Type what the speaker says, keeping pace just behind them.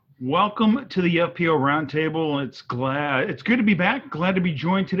Welcome to the FPL Roundtable. It's good to be back. Glad to be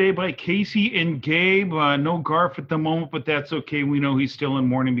joined today by Casey and Gabe. No Garth at the moment, but that's okay. We know he's still in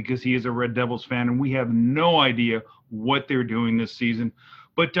mourning because he is a Red Devils fan, and we have no idea what they're doing this season.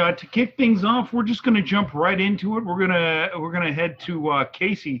 But to kick things off, we're just going to jump right into it. We're gonna head to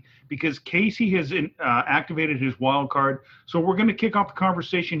Casey because Casey has activated his wild card. So we're going to kick off the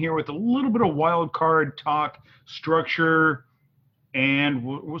conversation here with a little bit of wild card talk, structure, and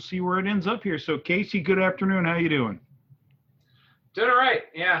we'll see where it ends up here. So, Casey, good afternoon. How you doing? Doing all right.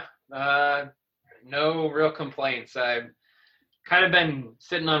 Yeah. No real complaints. I've kind of been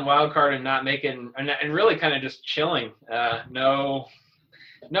sitting on wild card and not making, and really kind of just chilling. No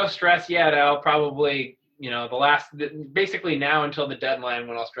stress yet. I'll probably, basically now until the deadline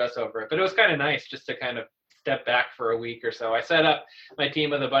when I'll stress over it. But it was kind of nice just to kind of step back for a week or so. I set up my team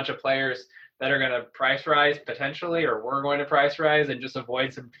with a bunch of players that are going to price rise potentially, or we're going to price rise and just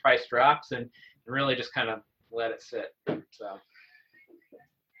avoid some price drops and really just kind of let it sit. So,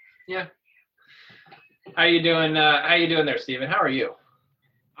 yeah. How you doing? How you doing there, Steven? How are you?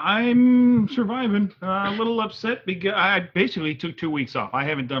 I'm surviving. A little upset because I basically took 2 weeks off. I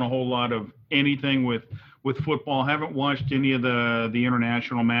haven't done a whole lot of anything with football. Haven't watched any of the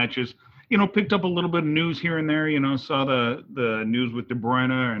international matches. Picked up a little bit of news here and there. Saw the news with De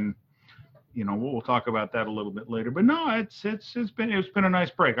Bruyne and. We'll talk about that a little bit later. But no, it's been a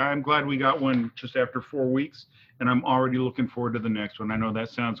nice break. I'm glad we got one just after 4 weeks, and I'm already looking forward to the next one. I know that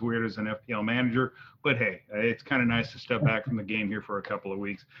sounds weird as an FPL manager, but hey, it's kind of nice to step back from the game here for a couple of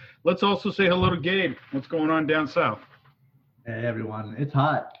weeks. Let's also say hello to Gabe. What's going on down south? Hey everyone, it's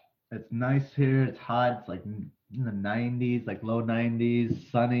hot. It's nice here. It's hot. It's like in the 90s, like low 90s,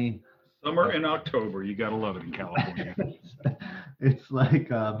 sunny. Summer in October, you gotta love it in California. It's like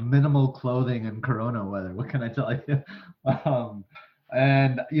minimal clothing and Corona weather. What can I tell you?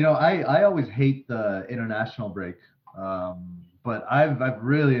 I always hate the international break, but I've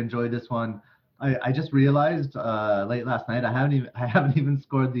really enjoyed this one. I just realized late last night I haven't even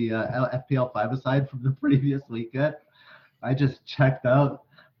scored the FPL 5-a-side from the previous week yet. I just checked out.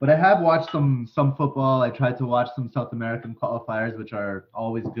 But I have watched some football. I tried to watch some South American qualifiers, which are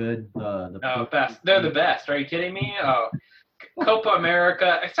always good. Best. They're the best. Are you kidding me? Copa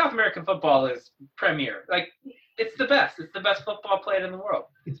America. South American football is premier. Like, it's the best. It's the best football played in the world.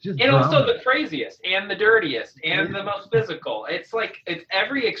 It's just and drama. Also the craziest and the dirtiest and the most physical. It's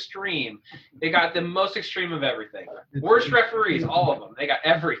every extreme. They got the most extreme of everything. Worst referees, all of them. They got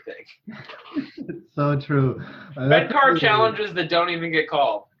everything. It's so true. Red card challenges that don't even get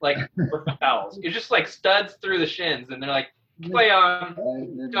called, like for fouls. It's just like studs through the shins, and they're like, play on,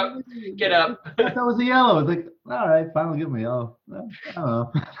 get up. That was a yellow. It's like, all right, finally give me a yellow. I don't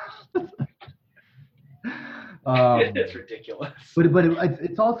know. It's ridiculous. But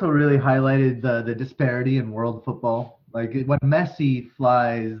it's also really highlighted the disparity in world football. Like when Messi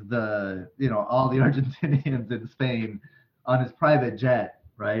flies all the Argentinians in Spain on his private jet,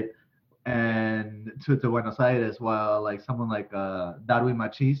 right? And to Buenos Aires, while like someone like Darwin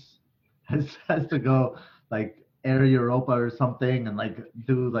Machis has to go like Air Europa or something and like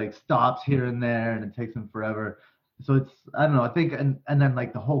do like stops here and there, and it takes him forever. So it's, I don't know, I think, and then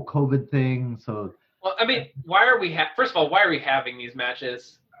like the whole COVID thing. So well, I mean, why are we first of all, why are we having these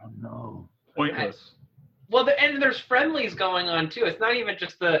matches? I don't know. Pointless. And there's friendlies going on too. It's not even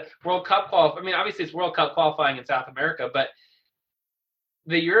just the World Cup I mean, obviously it's World Cup qualifying in South America, but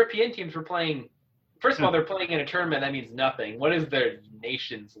the European teams were playing. First of all, they're playing in a tournament that means nothing. What is their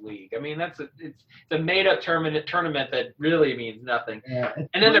Nations League? I mean, it's a made-up tournament that really means nothing. Yeah,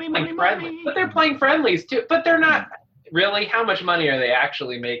 and then they're playing friendlies, but they're playing friendlies too. But they're not really. How much money are they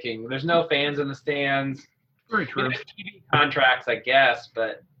actually making? There's no fans in the stands. Very true. TV contracts, I guess,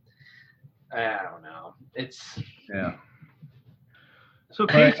 but I don't know. Yeah. So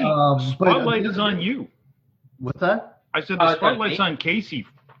Casey, spotlight is on you. What's that? I said the spotlight's on Casey,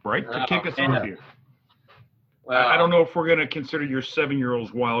 right? To kick us off here. Well, I don't know if we're going to consider your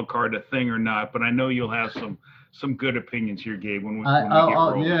 7-year-old's wild card a thing or not, but I know you'll have some good opinions here, Gabe. When we get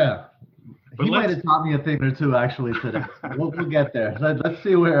rolling. Yeah. But he might have taught me a thing or two actually today. We'll get there. Let's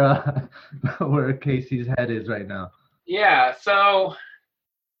see where Casey's head is right now. Yeah. So,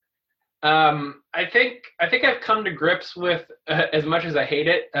 I think I've come to grips with as much as I hate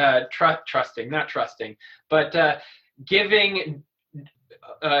it, not trusting, but giving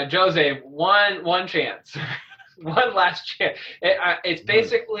Jose one chance. One last chance. It's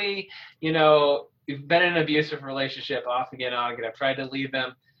basically, you've been in an abusive relationship off again, on again. I've tried to leave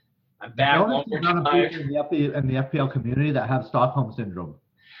him. I'm back one more time. In the FPL community that have Stockholm syndrome.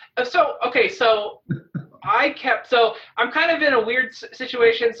 So I'm kind of in a weird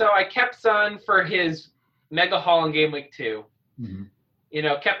situation. So I kept Son for his mega haul in game week 2. Mm-hmm.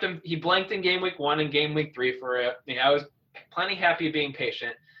 Kept him. He blanked in game week 1 and game week 3 for it. I was plenty happy being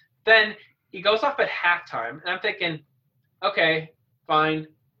patient. Then he goes off at halftime, and I'm thinking, okay, fine.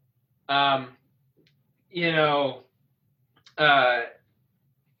 He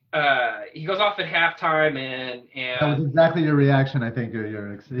goes off at halftime, and That was exactly your reaction. I think you're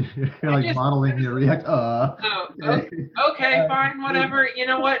like modeling your reaction. Okay, fine, whatever. You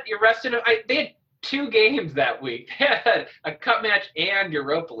know what? You're resting him. They had 2 games that week. They had a cup match and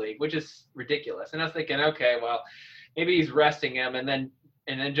Europa League, which is ridiculous. And I was thinking, okay, well, maybe he's resting him. And then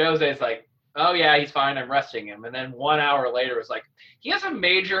Jose's like, oh yeah, he's fine. I'm resting him. And then 1 hour later, it was like, he has a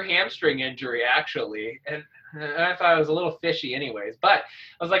major hamstring injury actually, and I thought it was a little fishy anyways. But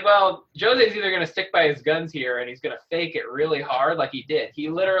I was like, well, Jose's either going to stick by his guns here and he's going to fake it really hard like he did. He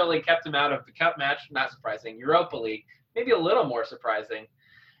literally kept him out of the cup match, not surprising, Europa League, maybe a little more surprising,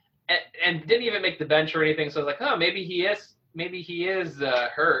 and didn't even make the bench or anything. So I was like, oh, maybe he is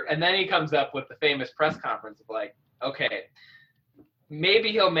hurt. And then he comes up with the famous press conference of like, okay,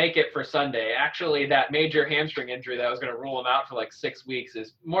 maybe he'll make it for Sunday. Actually, that major hamstring injury that was going to rule him out for like 6 weeks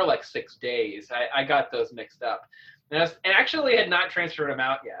is more like 6 days. I got those mixed up. And actually had not transferred him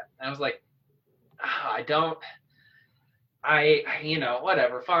out yet. And I was like,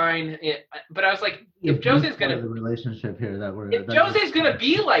 whatever, fine. But I was like, if Jose's going to... the relationship here that we're... If Jose's going to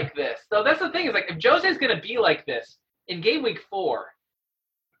be like this, though, that's the thing. Is like, if Jose's going to be like this in game week 4,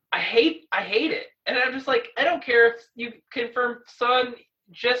 I hate it. And I'm just like, I don't care if you confirm Son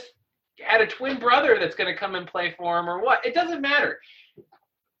just had a twin brother that's going to come and play for him or what. It doesn't matter.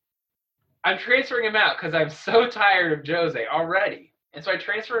 I'm transferring him out because I'm so tired of Jose already. And so I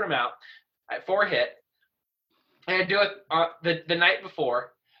transferred him out at 4 hit. And I do it the night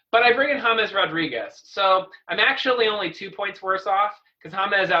before. But I bring in James Rodriguez. So I'm actually only 2 points worse off because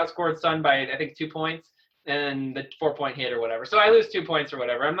James outscored Son by, I think, 2 points. And the 4-point hit or whatever. So I lose 2 points or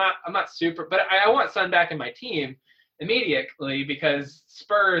whatever. I'm not super, but I want Son back in my team immediately because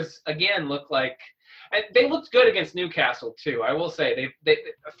Spurs again look like, and they looked good against Newcastle too. I will say they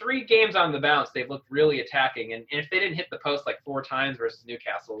 3 games on the bounce. They've looked really attacking, and if they didn't hit the post like 4 times versus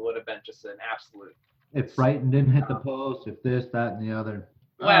Newcastle, it would have been just an absolute. If Brighton didn't hit the post, if this, that, and the other.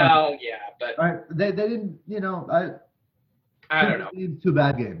 Well, yeah, but they didn't. I don't know. 2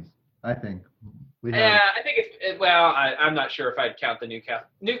 bad games, I think. Yeah, I think I'm not sure if I'd count the Newcastle.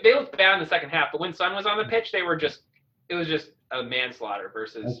 They looked bad in the second half, but when Son was on the pitch, it was just a manslaughter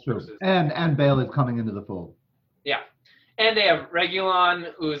versus. That's true. And Bale is coming into the fold. Yeah, and they have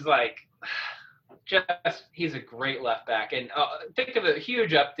Reguilon, who's like, he's a great left back, and think of a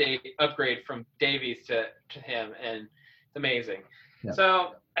huge upgrade from Davies to him, and it's amazing. Yeah.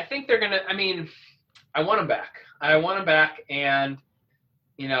 So I think they're gonna. I mean, I want him back. And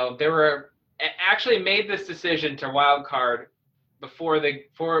they were. Actually made this decision to wild card before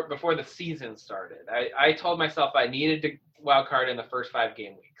the season started. I told myself I needed to wild card in the first 5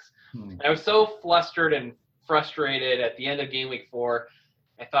 game weeks. And I was so flustered and frustrated at the end of game week 4.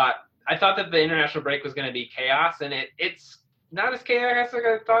 I thought that the international break was going to be chaos, and it's not as chaos like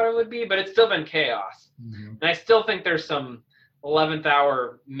I thought it would be, but it's still been chaos. Mm-hmm. And I still think there's some 11th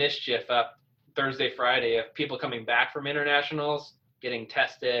hour mischief up Thursday, Friday of people coming back from internationals, getting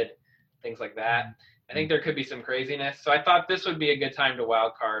tested, things like that. I think there could be some craziness. So I thought this would be a good time to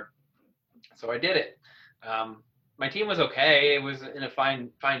wild card. So I did it. My team was okay. It was in a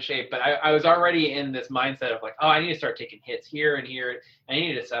fine shape, but I was already in this mindset of like, oh, I need to start taking hits here and here. I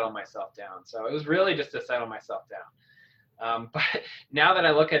needed to settle myself down. So it was really just to settle myself down. But now that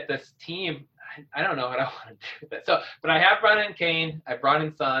I look at this team, I don't know what I want to do with it. So, but I have brought in Kane. I brought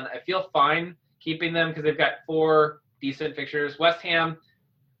in Son. I feel fine keeping them because they've got 4 decent fixtures. West Ham,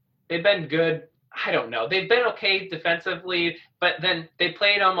 they've been good. I don't know. They've been okay defensively, but then they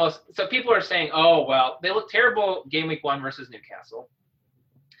played almost. So people are saying, oh, well, they look terrible game week 1 versus Newcastle.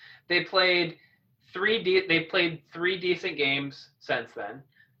 They played 3 decent games since then,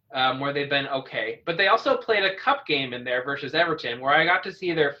 where they've been okay. But they also played a cup game in there versus Everton, where I got to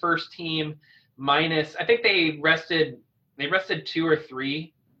see their first team minus. I think they rested 2 or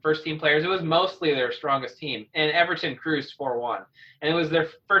 3 first team players. It was mostly their strongest team, and Everton cruised 4-1, and it was their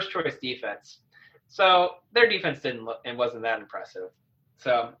first choice defense. So their defense wasn't that impressive.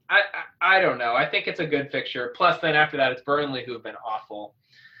 So I don't know. I think it's a good fixture. Plus, then after that, it's Burnley, who have been awful,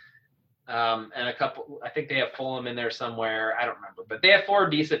 and a couple. I think they have Fulham in there somewhere. I don't remember, but they have 4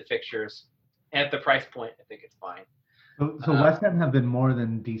 decent fixtures, and at the price point, I think it's fine. So West Ham have been more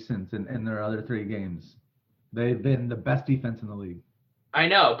than decent in their other 3 games. They've been the best defense in the league. I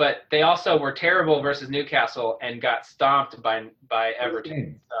know, but they also were terrible versus Newcastle and got stomped by First Everton.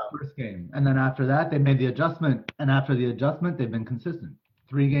 game. So First game. And then after that, they made the adjustment. And after the adjustment, they've been consistent.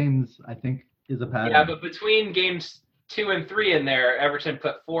 3 games, I think, is a pattern. yeah, but between games 2 and 3 in there, Everton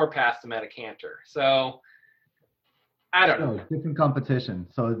put 4 past them at a canter. So I don't know. Different competition.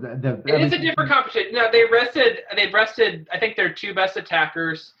 So It is a different competition. No, they rested. I think their 2 best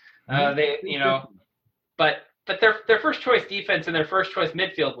attackers. But their first choice defense and their first choice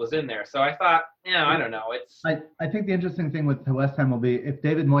midfield was in there. So I thought, I don't know. I think the interesting thing with West Ham will be if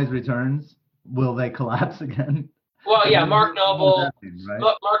David Moyes returns, will they collapse again? Well, yeah, Mark Noble. Right?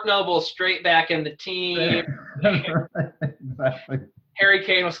 Mark Noble straight back in the team. Exactly. Harry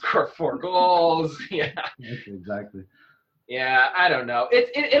Kane will score 4 goals. Yeah. Exactly. Yeah, I don't know.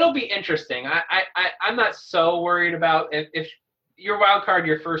 It'll be interesting. I'm not so worried about if your wild card,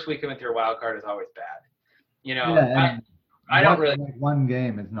 your first weekend with your wild card is always bad. I don't really. One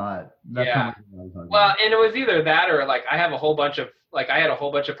game is not. Yeah. Well, and it was either that or I had a whole bunch of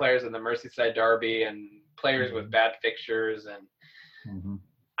players in the Merseyside derby and players with bad fixtures and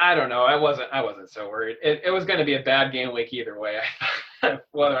I don't know. I wasn't so worried. It was going to be a bad game week either way,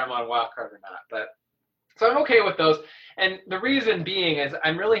 whether I'm on wild card or not. But so I'm okay with those. And the reason being is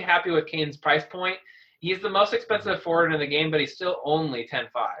I'm really happy with Kane's price point. He's the most expensive forward in the game, but he's still only 10.5.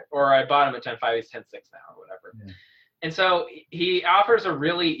 Or I bought him at 10.5. He's 10.6 now or whatever. Yeah. And so he offers a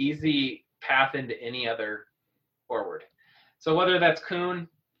really easy path into any other forward. So whether that's Kuhn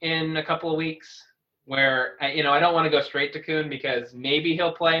in a couple of weeks, where I don't want to go straight to Kuhn because maybe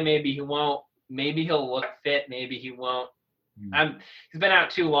he'll play, maybe he won't, maybe he'll look fit, maybe he won't. He's been out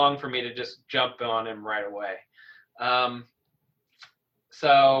too long for me to just jump on him right away.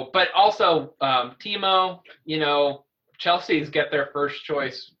 But also Timo, Chelsea's get their first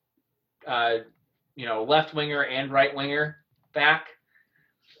choice, left winger and right winger back.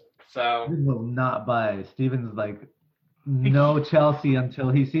 So he will not buy. Steven's no Chelsea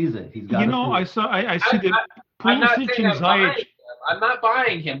until he sees it. He's got. I see that. I'm not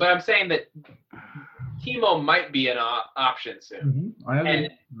buying him, but I'm saying that Timo might be an option soon. I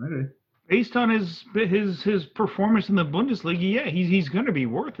agree. Based on his performance in the Bundesliga, yeah, he's going to be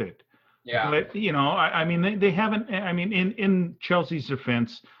worth it. Yeah. But they haven't. In Chelsea's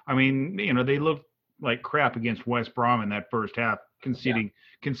defense, they looked like crap against West Brom in that first half, conceding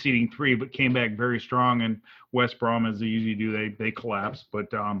 3, but came back very strong. And West Brom, as they usually do, they collapse.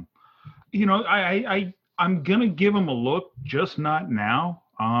 But I'm gonna give him a look, just not now.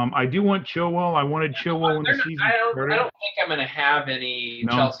 I do want Chilwell. I wanted Chilwell when the season started. I don't think I'm going to have any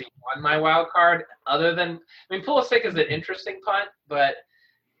Chelsea on my wild card other than Pulisic is an interesting punt, but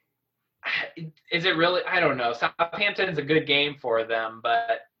is it really? I don't know. Southampton's a good game for them,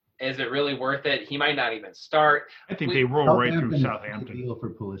 but is it really worth it? He might not even start. I think they roll right through Southampton. Ideal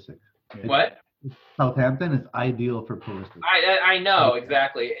for Pulisic. What? Southampton is ideal for Pulisic. I know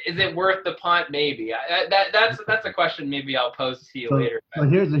exactly. Is it worth the punt? Maybe. That's a question. Maybe I'll pose to you later. So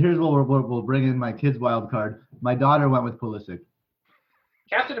here's what we'll bring in my kid's wild card. My daughter went with Pulisic.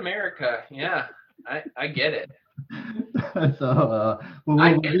 Captain America. Yeah, I get it. So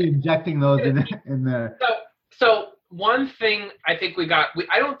we'll be injecting those in there. So one thing I think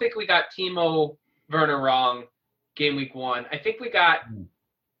I don't think we got Timo Werner wrong game week 1. I think we got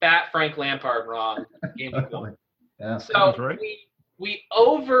Frank Lampard wrong game week 1. Yeah. So right. we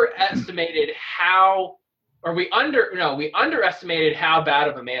overestimated we underestimated how bad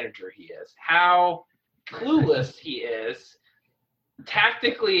of a manager he is, how clueless he is,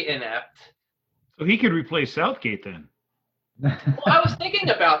 tactically inept. So he could replace Southgate then. Well, I was thinking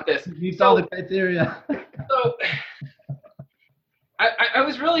about this. You saw the criteria. So I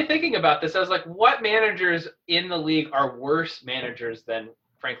was really thinking about this. I was like, what managers in the league are worse managers than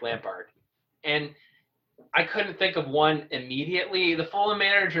Frank Lampard? And I couldn't think of one immediately. The Fulham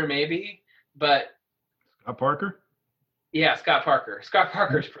manager maybe, but Scott Parker? Yeah, Scott Parker. Scott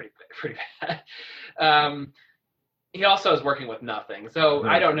Parker's pretty bad. He also is working with nothing. So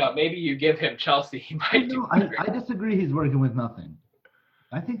right. I don't know. Maybe you give him Chelsea, he might do better. I disagree he's working with nothing.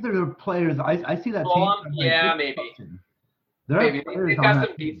 I think there are players. I see that Fulham, team. Yeah, maybe. Maybe. They've got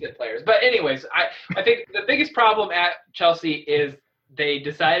some decent players. But anyways, I think the biggest problem at Chelsea is they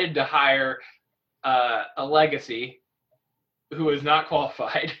decided to hire a legacy who is not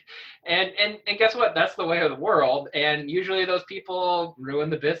qualified. And guess what? That's the way of the world. And usually those people ruin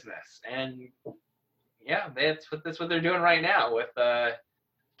the business. And yeah, that's what they're doing right now with a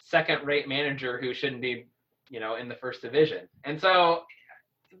second-rate manager who shouldn't be, in the first division. And so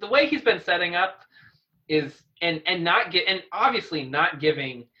the way he's been setting up is and obviously not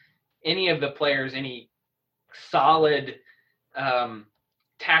giving any of the players any solid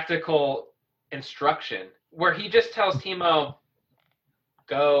tactical instruction where he just tells Timo,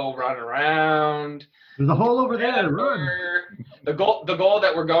 go run around. There's a hole over there. Run. The goal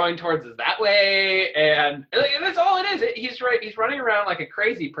that we're going towards is that way, and that's all it is. He's running around like a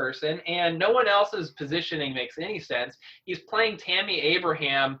crazy person, and no one else's positioning makes any sense. He's playing Tammy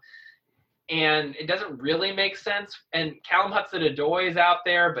Abraham, and it doesn't really make sense. And Callum Hudson-Odoi is out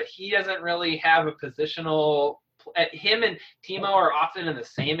there, but he doesn't really have a positional. Him and Timo are often in the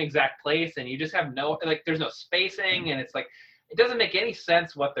same exact place, and you just have there's no spacing, and it's like it doesn't make any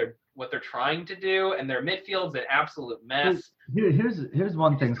sense what they're trying to do, and their midfield's an absolute mess. Here's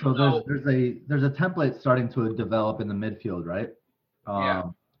one thing. So there's a template starting to develop in the midfield, right? Yeah.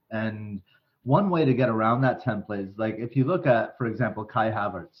 And one way to get around that template is like if you look at, for example, Kai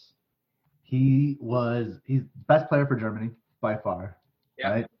Havertz. He's best player for Germany by far.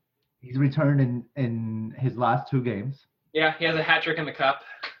 Yeah. Right? He's returned in his last 2 games. Yeah, he has a hat trick in the cup.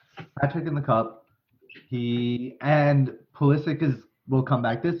 Hat-trick in the cup. And Pulisic will come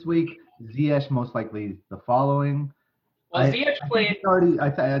back this week. Ziyech most likely the following. Well, Ziyech played. He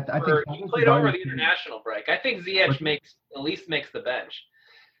played over the international break. I think Ziyech at least makes the bench.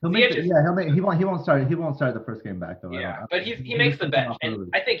 He won't start the first game back though. Yeah, but he makes the bench, and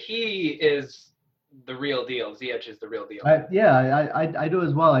I think he is the real deal. Ziyech is the real deal. I do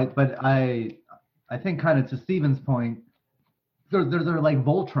as well. But I think kind of to Steven's point, they're like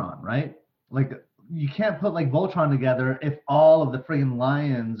Voltron, right? Like you can't put like Voltron together if all of the friggin'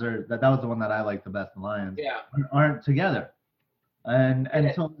 Lions that was the one that I like the best, the Lions. Yeah. Aren't together, and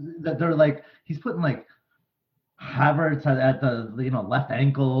so that they're like he's putting like Havertz at the left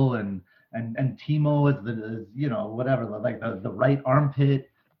ankle and Timo is whatever like the right armpit.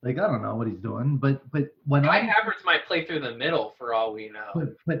 Like I don't know what he's doing, but when Kai Havertz might play through the middle for all we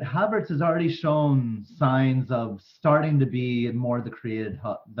know. But Havertz has already shown signs of starting to be more the creative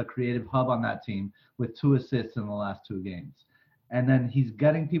hub on that team with 2 assists in the last 2 games, and then he's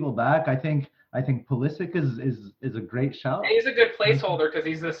getting people back. I think Pulisic is a great shout. And he's a good placeholder because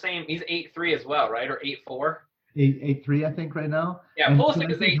he's the same. He's 8'3" as well, right, or 8'4". 8'3", I think right now. Yeah,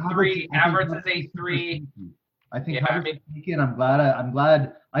 Pulisic is 8'3". Havertz is 8'3". I think Havertz is sneaky, and I'm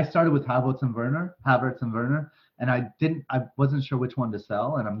glad I started with Havertz and Werner, and I wasn't sure which one to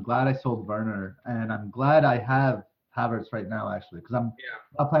sell, and I'm glad I sold Werner, and I'm glad I have Havertz right now actually, because I'm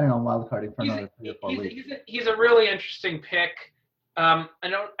planning on wildcarding for another 3 or 4 weeks. He's a really interesting pick. I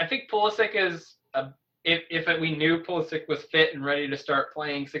think Pulisic is if we knew Pulisic was fit and ready to start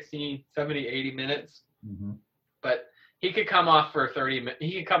playing 60, 70, 80 minutes, but he could come on for 30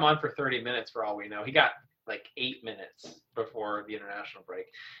 minutes for all we know. He got like 8 minutes before the international break.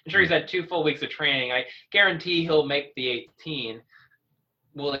 I'm sure he's had 2 full weeks of training. I guarantee he'll make the 18.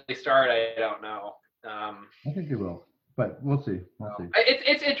 Will they start? I don't know. I think he will, but we'll see.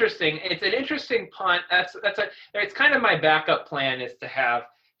 It's interesting. It's an interesting punt. It's kind of my backup plan is to have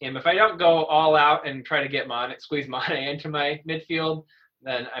him. If I don't go all out and try to squeeze Mane into my midfield,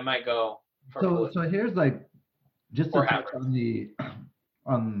 then I might go for So here's like just to touch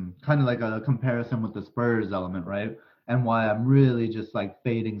on kind of like a comparison with the Spurs element, right? And why I'm really just like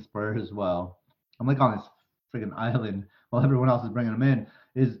fading Spurs as well. I'm like on this freaking island while everyone else is bringing them in.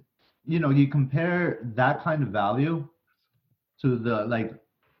 Is you compare that kind of value to the like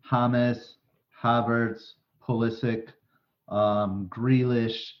James, Havertz, Pulisic,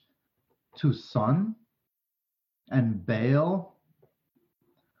 Grealish, to Son and Bale.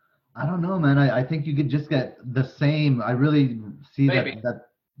 I don't know, man. I think you could just get the same. I really see that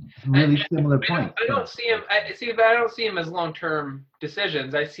really similar point. I don't see him. I don't see him as long-term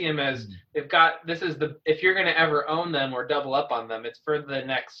decisions. I see him as if you're going to ever own them or double up on them, it's for the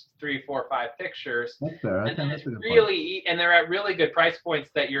next 3, 4, 5 fixtures. That's fair. And they're at really good price points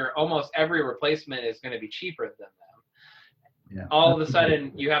that almost every replacement is going to be cheaper than them. Yeah, all of a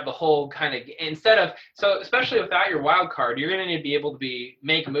sudden you have the whole kind of especially without your wild card, you're going to need to be able to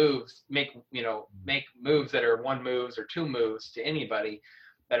make moves that are 1 moves or 2 moves to anybody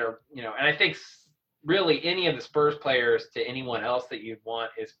that are and I think really any of the Spurs players to anyone else that you'd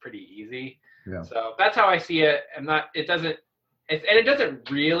want is pretty easy. Yeah. So that's how I see it. It doesn't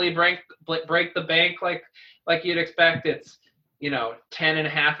really break the bank like you'd expect. It's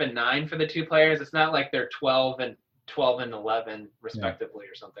 10.5 and 9 for the 2 players. It's not like they're 12 and 11 respectively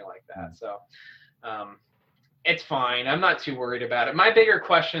or something like that. So it's fine. I'm not too worried about it. My bigger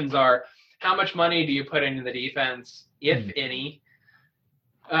questions are how much money do you put into the defense, if any?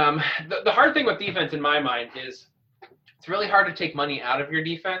 The hard thing with defense in my mind is it's really hard to take money out of your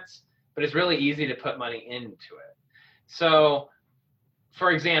defense, but it's really easy to put money into it. So,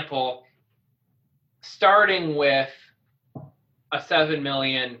 for example, starting with a 7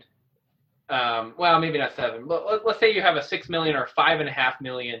 million, well, maybe not 7, but let's say you have a 6 million or 5.5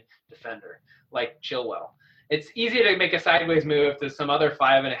 million defender like Chilwell. It's easy to make a sideways move to some other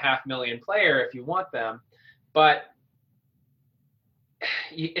 5.5 million player if you want them, but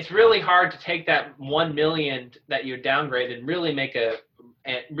it's really hard to take that 1 million that you downgraded and really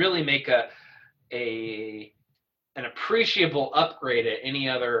make an appreciable upgrade at any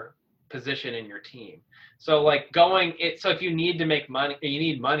other position in your team. So so if you need to make money, you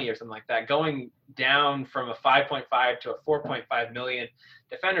need money or something like that, going down from a 5.5 to a 4.5 million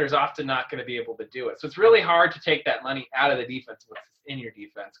defender is often not going to be able to do it. So it's really hard to take that money out of the defense what's in your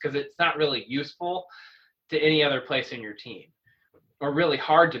defense, because it's not really useful to any other place in your team, or really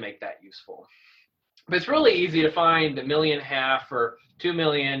hard to make that useful. But it's really easy to find $1.5 million or $2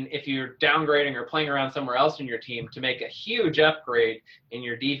 million if you're downgrading or playing around somewhere else in your team to make a huge upgrade in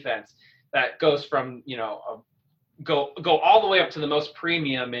your defense that goes from, go all the way up to the most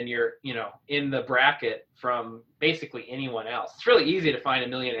premium in your, in the bracket from basically anyone else. It's really easy to find $1.5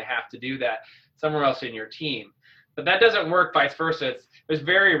 million to do that somewhere else in your team. But that doesn't work vice versa. There's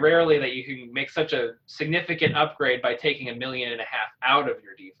very rarely that you can make such a significant upgrade by taking $1.5 million out of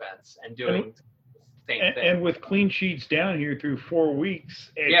your defense and doing the same thing. And with clean sheets down here through 4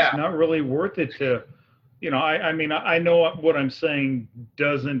 weeks, it's not really worth it to, I know what I'm saying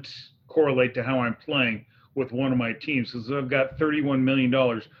doesn't correlate to how I'm playing with one of my teams, because I've got $31 million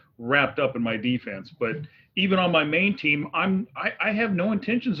wrapped up in my defense. But even on my main team, I have no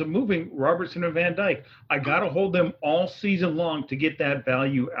intentions of moving Robertson and Van Dijk. I got to hold them all season long to get that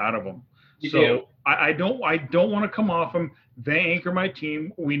value out of them. I don't want to come off them. They anchor my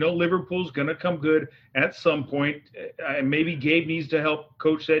team. We know Liverpool's going to come good at some point. Maybe Gabe needs to help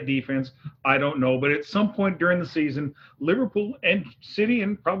coach that defense. I don't know. But at some point during the season, Liverpool and City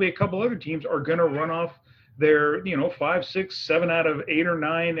and probably a couple other teams are going to run off their, 5, 6, 7 out of 8 or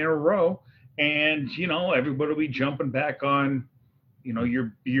 9 in a row. And, everybody will be jumping back on,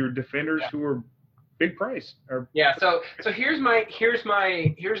 your defenders who are big price. So here's my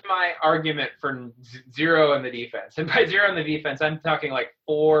argument for zero in the defense. And by zero in the defense, I'm talking like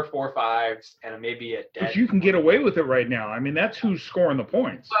 4, 5s, and maybe a dead. But you can get away with it right now. I mean, that's who's scoring the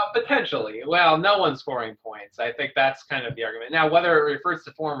points. Well, potentially. Well, no one's scoring points. I think that's kind of the argument. Now, whether it refers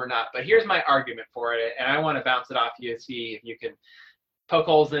to form or not, but here's my argument for it, and I want to bounce it off you to see if you can poke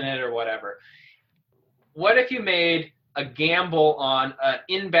holes in it or whatever. What if you made a gamble on an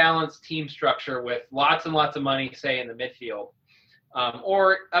imbalanced team structure with lots and lots of money, say in the midfield,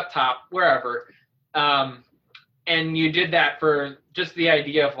 or up top, wherever, and you did that for just the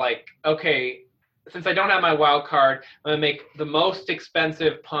idea of like, okay, since I don't have my wild card, I'm gonna make the most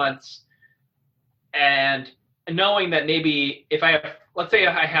expensive punts, and knowing that maybe if I have, let's say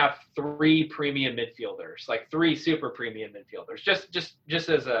I have 3 premium midfielders, like 3 super premium midfielders, just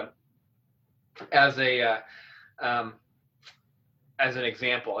as an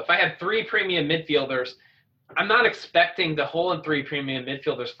example. If I had 3 premium midfielders, I'm not expecting to hold 3 premium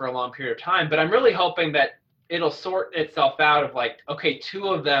midfielders for a long period of time, but I'm really hoping that it'll sort itself out of like, okay, 2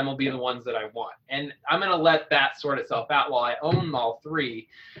 of them will be the ones that I want. And I'm going to let that sort itself out while I own all 3.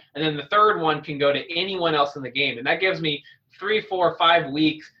 And then the third one can go to anyone else in the game. And that gives me 3, 4, 5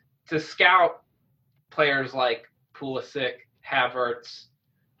 weeks to scout players like Pulisic, Havertz,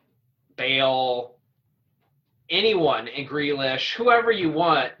 Bale, anyone in Grealish, whoever you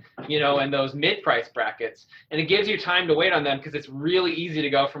want, in those mid-price brackets. And it gives you time to wait on them because it's really easy to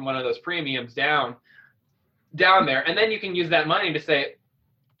go from one of those premiums down there. And then you can use that money to say,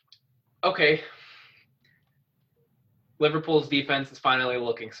 okay, Liverpool's defense is finally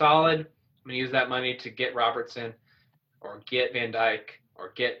looking solid. I'm going to use that money to get Robertson or get Van Dijk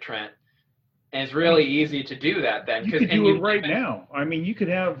or get Trent. And it's really easy to do that then. You could do it right now. I mean, you could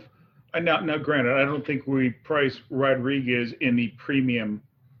have – now, granted, I don't think we price Rodriguez in the premium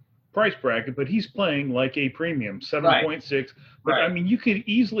price bracket, but he's playing like a premium, 7.6. But, I mean, you could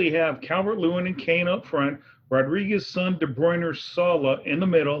easily have Calvert-Lewin and Kane up front, Rodriguez, Son, De Bruyne, Salah in the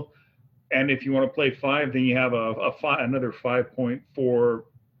middle, and if you want to play 5, then you have another 5.4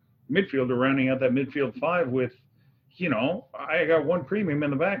 midfielder rounding out that midfield 5 with, I got 1 premium in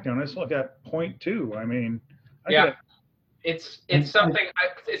the back now, and I still got 0.2. I mean, It's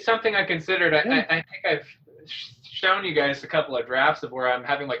something I considered. I think I've shown you guys a couple of drafts of where I'm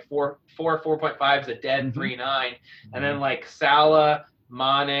having like 4.5s, a dead 3.9, and then like Salah,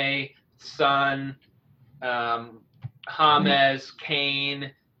 Mane, Son, James,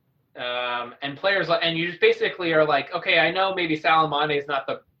 Kane, and players like, and you just basically are like, okay, I know maybe Salah, Mane is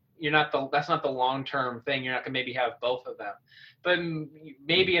that's not the long-term thing. You're not gonna maybe have both of them, but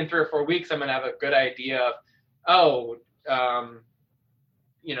maybe in 3 or 4 weeks I'm gonna have a good idea of,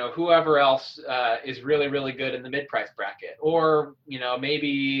 whoever else is really, really good in the mid-price bracket, or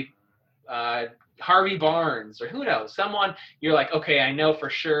maybe Harvey Barnes, or who knows, someone you're like, okay, I know for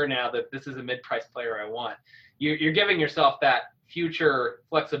sure now that this is a mid-price player I want. You're giving yourself that future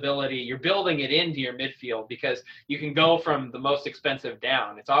flexibility. You're building it into your midfield because you can go from the most expensive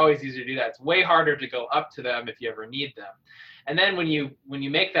down. It's always easier to do that. It's way harder to go up to them if you ever need them. And then when you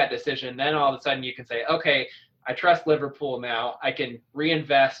make that decision, then all of a sudden you can say, okay, I trust Liverpool now. I can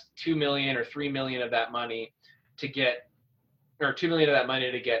reinvest 2 million or 3 million of that money to get, or 2 million of that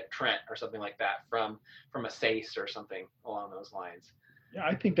money to get Trent or something like that from a Sace or something along those lines. Yeah,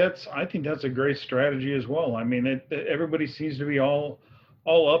 I think that's a great strategy as well. I mean, everybody seems to be all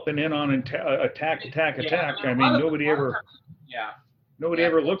up and in on attack. Yeah, I mean, nobody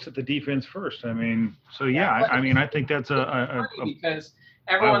ever looks at the defense first. I mean, so I think that's because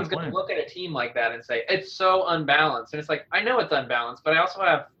everyone's going to look at a team like that and say it's so unbalanced, and it's like, I know it's unbalanced, but I also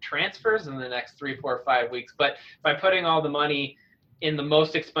have transfers in the next 3, 4, 5 weeks. But by putting all the money in the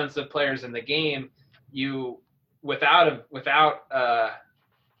most expensive players in the game, without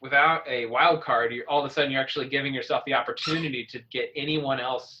a wild card, all of a sudden you're actually giving yourself the opportunity to get anyone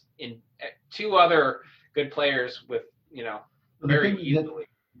else in, 2 other good players with very easily.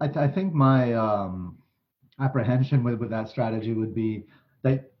 I think my apprehension with that strategy would be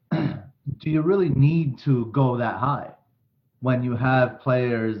that do you really need to go that high when you have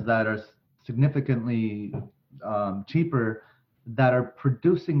players that are significantly cheaper that are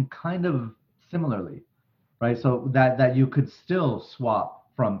producing kind of similarly, right? So that you could still swap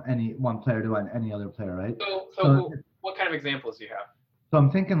from any one player to any other player, right? So what kind of examples do you have? So I'm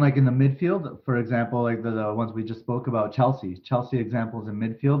thinking like in the midfield, for example, like the ones we just spoke about, Chelsea examples in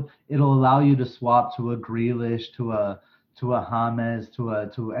midfield, it'll allow you to swap to a Grealish, to a James,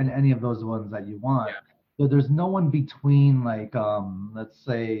 to any of those ones that you want. Yeah. So there's no one between like let's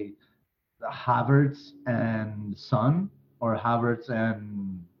say Havertz and Son, or Havertz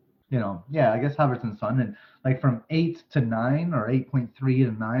and I guess Havertz and Son, and like from 8 to 9 or 8.3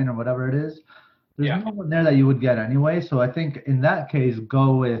 to 9 or whatever it is. There's no one there that you would get anyway. So I think in that case,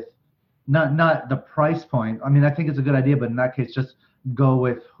 go with not the price point. I mean, I think it's a good idea, but in that case, just go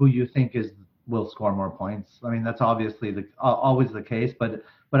with who you think will score more points. I mean, that's obviously always the case, but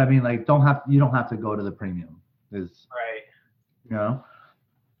I mean, like, you don't have to go to the premium. Is right.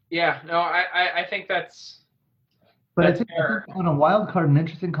 Yeah. No, I think that's. But I think on a wild card, an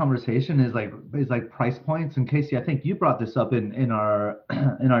interesting conversation is like price points. And Casey, I think you brought this up in our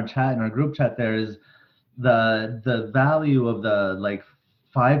chat, in our group chat. There is the value of the like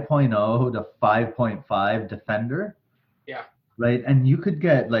 5.0 to 5.5 defender. Yeah. Right, and you could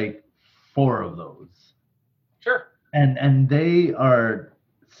get like 4 of those. Sure. And they are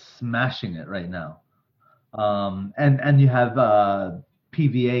smashing it right now. And you have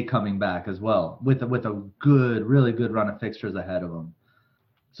PVA coming back as well with a really good run of fixtures ahead of them.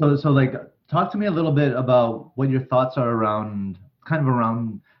 So like, talk to me a little bit about what your thoughts are around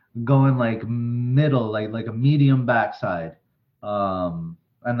going like middle, like a medium backside, and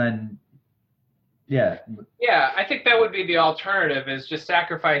then yeah, I think that would be the alternative, is just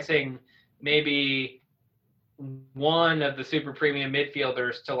sacrificing maybe one of the super premium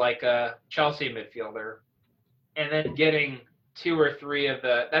midfielders to like a Chelsea midfielder, and then getting 2 or 3 of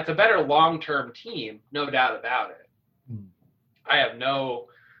that's a better long-term team, no doubt about it. I have no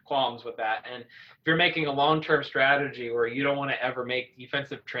qualms with that. And if you're making a long-term strategy where you don't want to ever make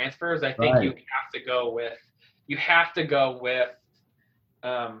defensive transfers, I think you have to go with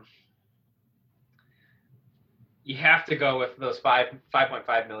those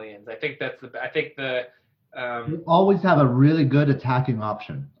 5.5 millions. I think you always have a really good attacking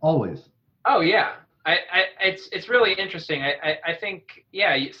option. Always. Oh yeah. It's really interesting. I think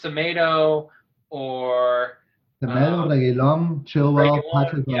Semedo or Reguilón, Chilwell,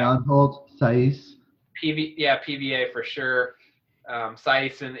 Patrick Anholt, Saïs. PVA for sure.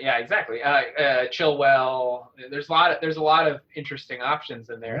 Saïs and exactly. Chilwell. There's a lot of interesting options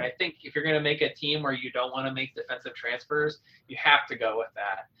in there, and I think if you're going to make a team where you don't want to make defensive transfers, you have to go with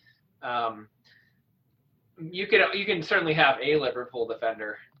that. You can certainly have a Liverpool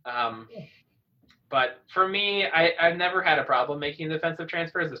defender. But for me, I've never had a problem making defensive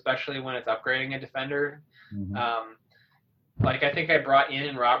transfers, especially when it's upgrading a defender. Mm-hmm. Like I think I brought in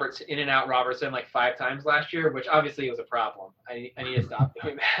and out Robertson like 5 times last year, which obviously was a problem. I need to stop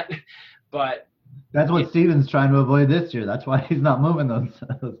doing that. But that's what Steven's trying to avoid this year. That's why he's not moving those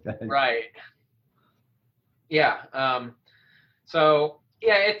guys. Right. Yeah. So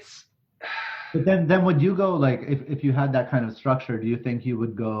yeah, it's. But then would you go like if you had that kind of structure? Do you think you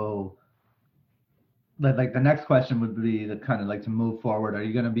would go like the next question would be the kind of like to move forward. Are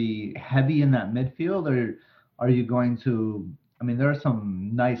you going to be heavy in that midfield, or are you going to? I mean, there are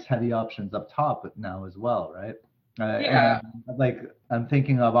some nice heavy options up top now as well, right? Yeah. And like I'm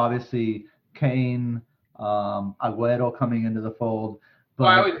thinking of obviously Kane, Aguero coming into the fold,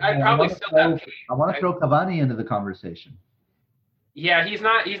 Well, but like, I'd probably still have Kane. I want to throw Cavani into the conversation. Yeah, he's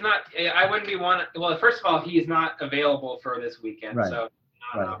not. I wouldn't be one. Well, first of all, he's not available for this weekend, Right. so not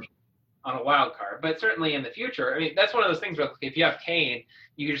an Right. option on a wild card. But certainly in the future, I mean, that's one of those things where if you have Kane,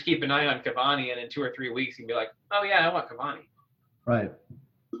 you can just keep an eye on Cavani, and in 2 or 3 weeks, you can be like, oh yeah, I want Cavani. Right.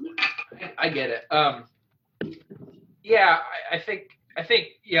 I get it. Yeah, I think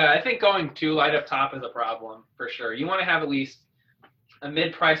going too light up top is a problem for sure. You want to have at least a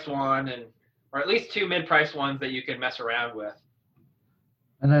mid-priced one, or at least 2 mid-priced ones that you can mess around with.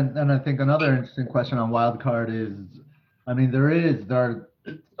 And I think another interesting question on wildcard is, I mean, there are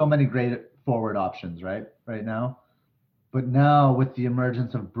so many great forward options, right now. But now with the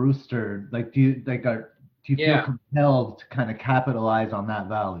emergence of Brewster, like, do you feel compelled to kind of capitalize on that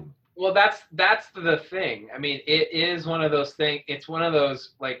value? Well, that's the thing. I mean, it is one of those things. It's one of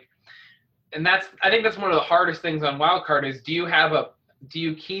those like, and I think that's one of the hardest things on wildcard is do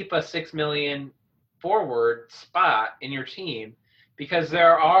you keep a 6 million forward spot in your team? Because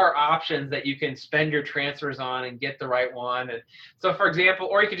there are options that you can spend your transfers on and get the right one. And so, for example,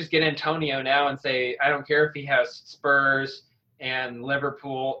 or you could just get Antonio now and say, I don't care if he has Spurs and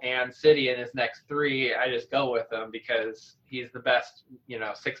Liverpool and City in his next 3, I just go with him because he's the best,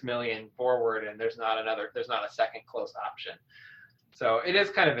 6 million forward, and there's not a second close option. So it is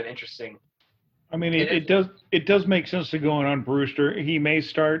kind of an interesting. I mean, it does make sense to go on Brewster. He may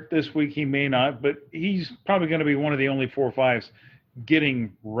start this week, he may not, but he's probably going to be one of the only 4 or 5s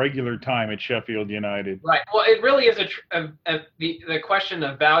getting regular time at Sheffield United. Right. Well, it really is the question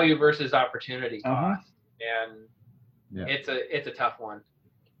of value versus opportunity cost, and it's a tough one.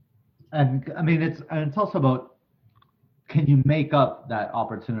 And I mean, it's also about, can you make up that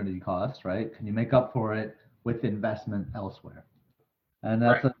opportunity cost, right? Can you make up for it with investment elsewhere? And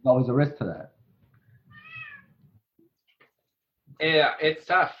that's always a risk to that. Yeah, it's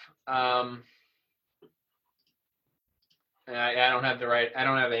tough. I don't have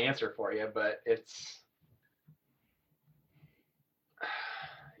the answer for you, but it's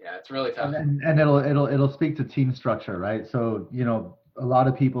really tough. And it'll speak to team structure, right? So, a lot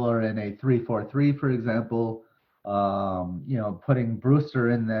of people are in a 3-4-3, for example. Putting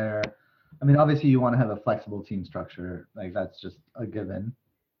Brewster in there. I mean, obviously you want to have a flexible team structure, like that's just a given.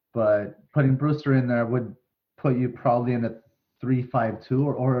 But putting Brewster in there would put you probably in a 3-5-2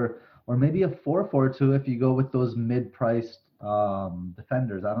 or maybe a 4-4-2 if you go with those mid-priced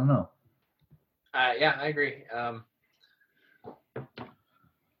defenders. I don't know. Yeah, I agree.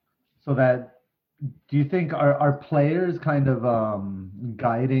 So do you think are players kind of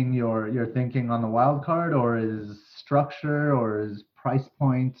guiding your thinking on the wild card, or is structure, or is price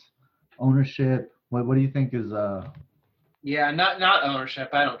point, ownership? What do you think is Yeah, not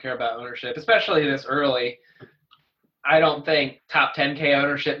ownership. I don't care about ownership, especially this early. I don't think top 10K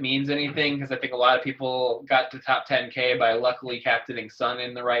ownership means anything because I think a lot of people got to top 10K by luckily captaining Son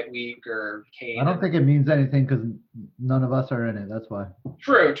in the right week or Kane. I don't think it means anything because none of us are in it. That's why.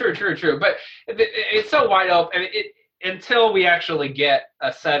 True. But it's so wide open. Until we actually get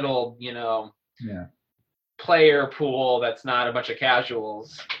a settled, player pool that's not a bunch of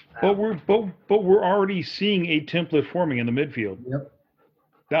casuals. But we're already seeing a template forming in the midfield. Yep.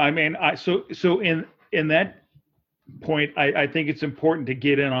 I mean, so in that point, I think it's important to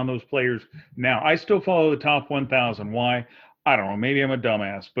get in on those players now. I still follow the top 1,000. Why? I don't know. Maybe I'm a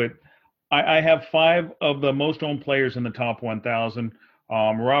dumbass, but I have 5 of the most owned players in the top 1,000.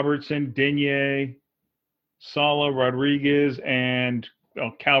 Robertson, Digne, Salah, Rodriguez, and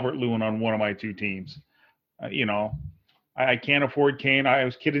Calvert-Lewin on one of my 2 teams. I can't afford Kane. I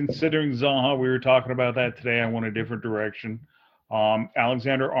was considering Zaha. We were talking about that today. I went a different direction.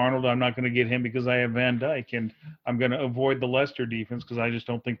 Alexander-Arnold, I'm not going to get him because I have Van Dijk, and I'm going to avoid the Leicester defense because I just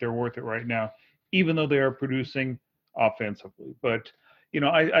don't think they're worth it right now, even though they are producing offensively. But,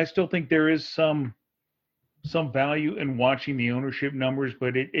 I still think there is some value in watching the ownership numbers,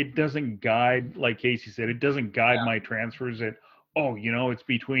 but it doesn't guide, like Casey said, it doesn't guide my transfers that, it's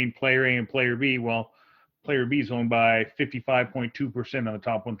between player A and player B. Well, player B is owned by 55.2% on the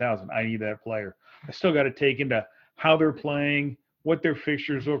top 1,000. I need that player. I still got to take into how they're playing, what their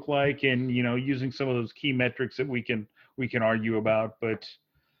fixtures look like, and using some of those key metrics that we can argue about. But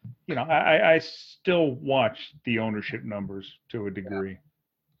I still watch the ownership numbers to a degree.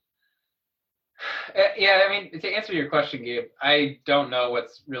 Yeah, I mean, to answer your question, Gabe, I don't know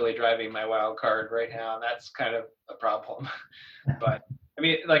what's really driving my wild card right now. And that's kind of a problem. But I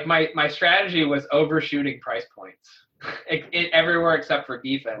mean, like my strategy was overshooting price points everywhere except for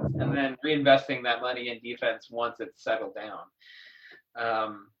defense, and then reinvesting that money in defense once it's settled down.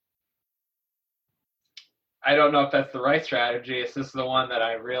 I don't know if that's the right strategy. It's just the one that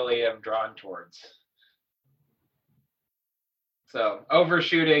I really am drawn towards. So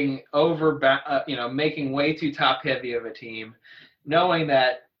overshooting, making way too top heavy of a team, knowing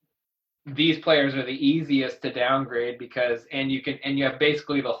that these players are the easiest to downgrade and you have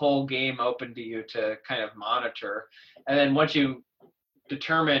basically the whole game open to you to kind of monitor. And then once you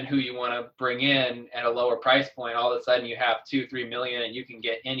determine who you want to bring in at a lower price point, all of a sudden you have 2-3 million and you can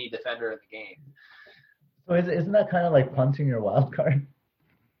get any defender in the game. So isn't that kind of like punting your wild card?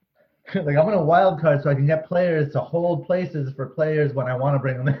 Like, I'm going to wild card so I can get players to hold places for players when I want to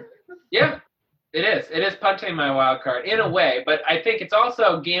bring them in. Yeah, it is. It is punting my wild card in a way, but I think it's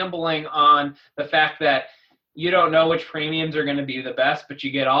also gambling on the fact that you don't know which premiums are going to be the best, but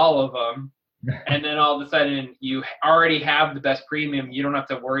you get all of them. And then all of a sudden you already have the best premium. You don't have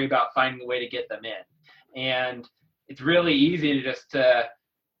to worry about finding a way to get them in. And it's really easy to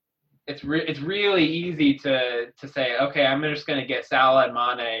it's really easy to say, okay, I'm just going to get Salah and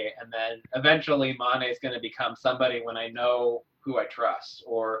Mane, and then eventually Mane is going to become somebody when I know who I trust,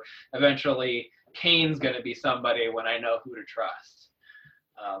 or eventually Kane's going to be somebody when I know who to trust.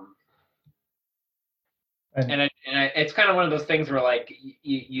 It's kind of one of those things where like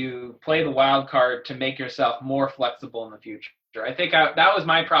you play the wild card to make yourself more flexible in the future. I think that was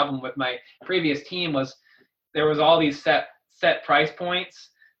my problem with my previous team, was there was all these set price points,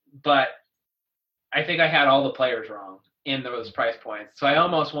 but I think I had all the players wrong in those price points. So I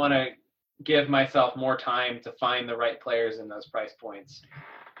almost want to give myself more time to find the right players in those price points.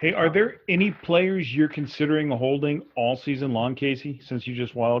 Hey, are there any players you're considering holding all season long, Casey, since you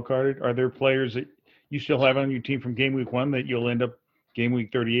just wildcarded? Are there players that you still have on your team from game week 1 that you'll end up game week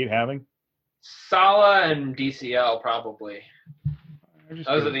 38 having? Salah and DCL probably.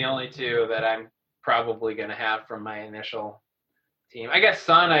 Those are the only two that I'm probably going to have from my initial team. I guess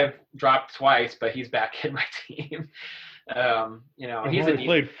Son I've dropped twice, but he's back in my team. He's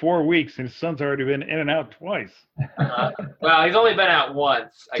played 4 weeks, and his son's already been in and out twice. Well, he's only been out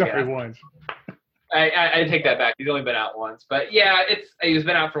once. Once. I take that back. He's only been out once, but yeah, he's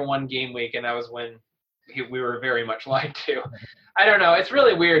been out for 1 game week, and that was when we were very much lied to. I don't know. It's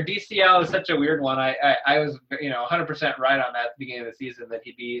really weird. DCL is such a weird one. I was 100% right on that at the beginning of the season that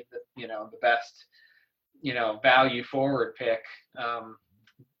he'd be the best value forward pick. I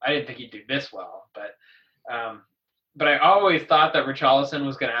didn't think he'd do this well, but I always thought that Richarlison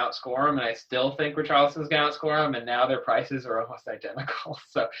was going to outscore him, and I still think Richarlison's going to outscore him, and now their prices are almost identical.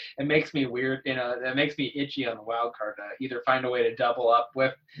 So it makes me weird, it makes me itchy on the wild card to either find a way to double up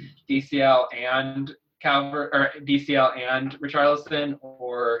with DCL and DCL and Richarlison,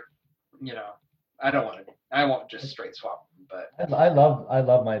 or I won't just straight swap them. But I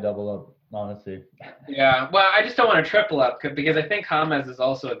love my double up, honestly. Yeah, well, I just don't want to triple up because I think James is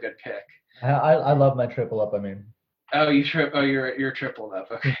also a good pick. I love my triple up. I mean. Oh, you're tripled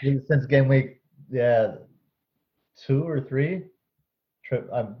up. Okay. Since game week, 2 or 3.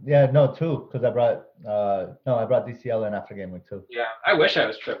 2 because I brought DCL in after game week 2. Yeah, I wish I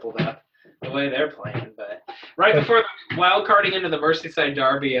was tripled up the way they're playing, but right before the wild carding into the Merseyside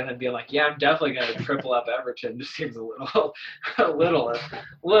derby and then being like, yeah, I'm definitely going to triple up Everton just seems a little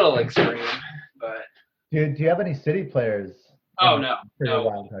extreme. But do you have any City players? Oh no, your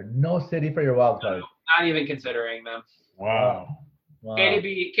wild card. No City for your wild card. Not even considering them. Wow.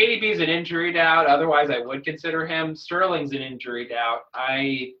 KDB's an injury doubt. Otherwise, I would consider him. Sterling's an injury doubt.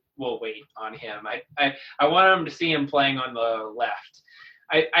 I will wait on him. I want him to see him playing on the left.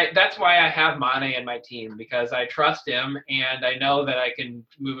 That's why I have Mane in my team, because I trust him and I know that I can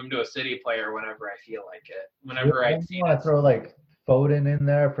move him to a City player whenever I feel like it. Whenever I see. You want to throw like Foden in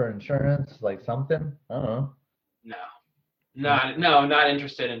there for insurance, like something? I don't know. No, not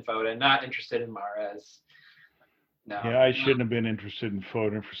interested in Foden. Not interested in Mahrez. No. Yeah, I shouldn't have been interested in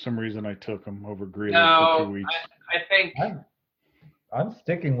Foden. For some reason, I took him over Grealish for 2 weeks. I think I'm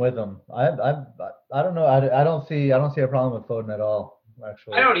sticking with him. I don't know. I don't see a problem with Foden at all.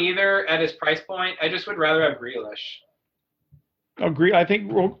 Actually, I don't either at his price point. I just would rather have Grealish. I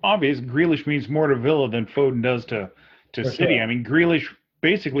think obvious Grealish means more to Villa than Foden does to City. Sure. I mean, Grealish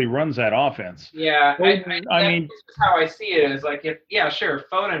basically runs that offense. Yeah, I mean, this is how I see it. Is like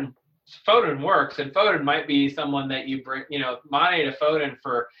Foden works, and Foden might be someone that you bring, Mane to Foden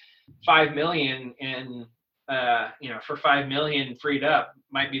for $5 million in for $5 million freed up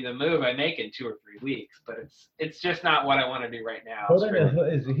might be the move I make in 2 or 3 weeks. But it's just not what I want to do right now.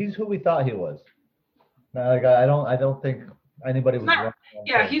 He's who we thought he was. No, like I don't think anybody was wrong.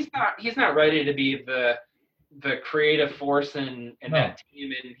 Yeah, he's not ready to be the creative force in that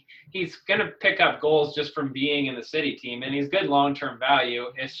team, and he's gonna pick up goals just from being in the city team, and he's good long-term value.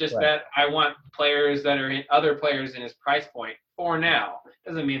 It's just that I want players that are other players in his price point for now.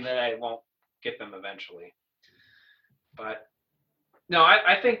 Doesn't mean that I won't get them eventually. But no,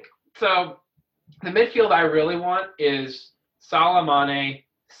 I think so. The midfield I really want is Salah, Mane,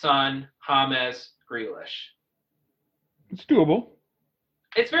 Son, James, Grealish. It's doable.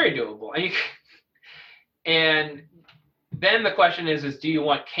 It's very doable. And then the question is do you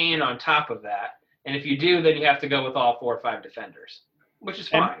want Kane on top of that? And if you do, then you have to go with all 4 or 5 defenders, which is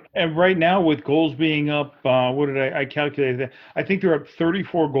fine. And right now, with goals being up, what did I calculate that? I think they're up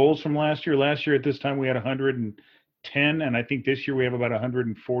 34 goals from last year. Last year at this time we had 110, and I think this year we have about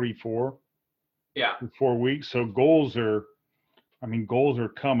 144. Yeah. In 4 weeks. So goals are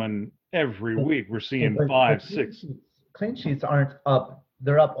coming every week. We're seeing 5, 6. Clean sheets aren't up.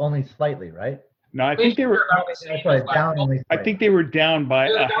 They're up only slightly, right? No, I think they were down only slightly. I think they were down by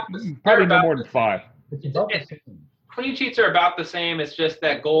probably no more than 5. It's about the same. Clean sheets are about the same. It's just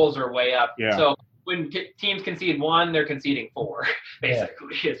that goals are way up. Yeah. So when teams concede 1, they're conceding 4,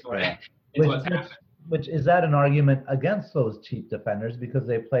 basically, is what's happening. Which is that an argument against those cheap defenders because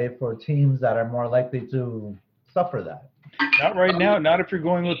they play for teams that are more likely to suffer that? Not right now. Not if you're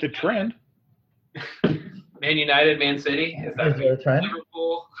going with the trend. Man United, Man City. Is there a trend?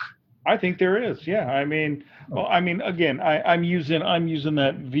 Liverpool? I think there is. Yeah. Again, I'm using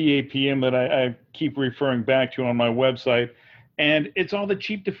that VAPM that I keep referring back to on my website, and it's all the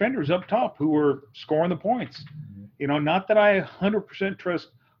cheap defenders up top who are scoring the points. Not that I 100%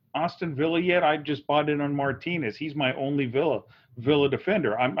 trust Aston Villa yet. I just bought in on Martinez. He's my only Villa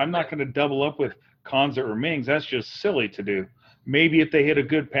defender. I'm not going to double up with Konza or Mings. That's just silly to do. Maybe if they hit a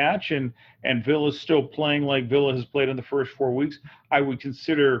good patch and Villa's still playing like Villa has played in the first 4 weeks, I would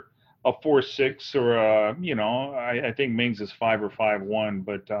consider a 4-6 or I think Mings is 5 or 5-1.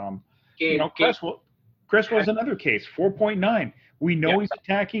 But Cresswell's another case, 4.9. We know he's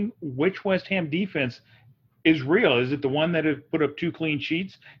attacking. Which West Ham defense is real? Is it the one that have put up 2 clean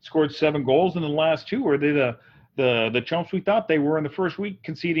sheets, scored 7 goals in the last 2, or are they the chumps we thought they were in the first week,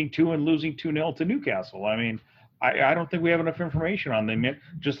 conceding 2 and losing 2-0 to Newcastle? I don't think we have enough information on them yet,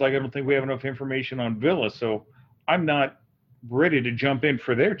 just like I don't think we have enough information on Villa. So I'm not ready to jump in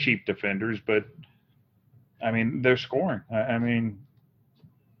for their cheap defenders, but they're scoring. They're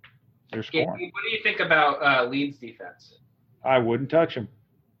scoring. What do you think about Leeds defense? I wouldn't touch them.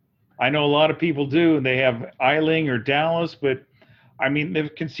 I know a lot of people do, and they have Eiling or Dallas, but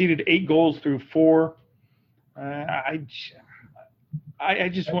they've conceded 8 goals through 4. I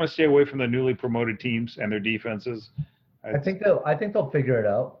just want to stay away from the newly promoted teams and their defenses. I think they'll figure it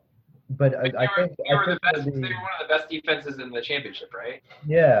out. But I think they were one of the best defenses in the championship, right?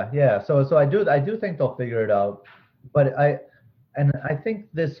 Yeah. So I do think they'll figure it out. But I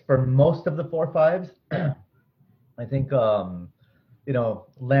think this for most of the 4-5s. I think Lamptey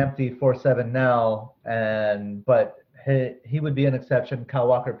 4-7 now, but he would be an exception. Kyle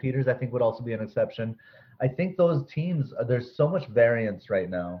Walker-Peters I think would also be an exception. I think those teams, there's so much variance right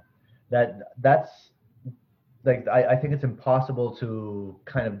now that's like I think it's impossible to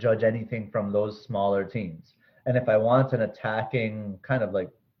kind of judge anything from those smaller teams. And if I want an attacking kind of like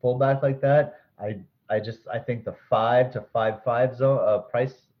fullback like that, I think the 5 to 5.5 zone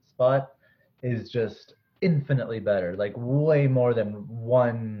price spot is just infinitely better, like way more than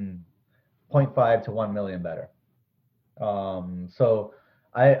 1.5 to 1 million better. So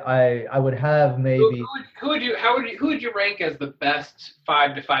I would have maybe who would you rank as the best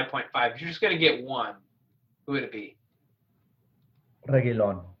 5 to 5.5? If you're just gonna get one, who would it be?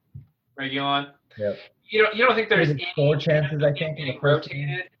 Reguilon. Yep. You don't think there's any 4 chances? I think getting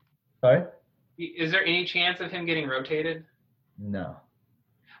rotated. Sorry. Is there any chance of him getting rotated? No.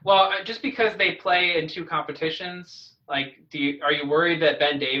 Well, just because they play in 2 competitions, are you worried that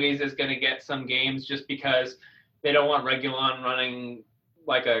Ben Davies is going to get some games just because they don't want Reguilon running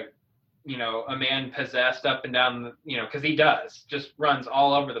like a man possessed up and down because he just runs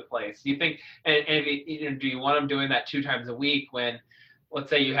all over the place. Do you think, and do you want him doing that 2 times a week when, let's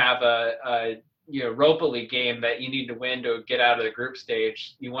say you have a Europa League game that you need to win to get out of the group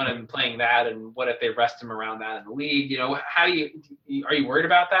stage? You want him playing that, and what if they rest him around that in the league? How do are you worried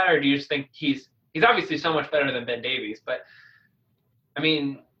about that, or do you just think he's obviously so much better than Ben Davies? But I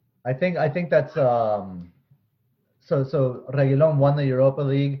think that's so So Reguilon won the Europa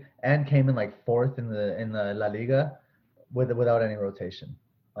League and came in like fourth in the La Liga without any rotation.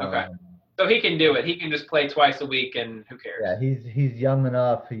 Okay. So he can do it. He can just play twice a week, and who cares? Yeah, he's young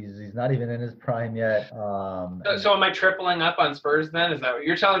enough. He's not even in his prime yet. So am I tripling up on Spurs then? Is that what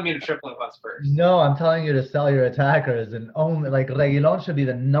you're telling me to triple up on Spurs? No, I'm telling you to sell your attackers and only like Reguilon should be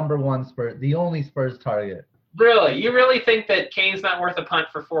the number one Spurs, the only Spurs target. Really? You really think that Kane's not worth a punt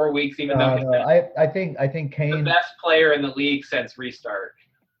for 4 weeks, even though he's No, I think the Kane. best player in the league since restart?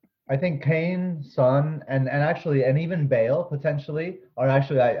 I think Kane, Son, and actually, and even Bale potentially are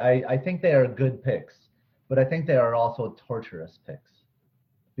actually. I think they are good picks, but I think they are also torturous picks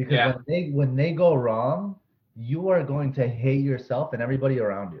because Yeah. when they go wrong, you are going to hate yourself and everybody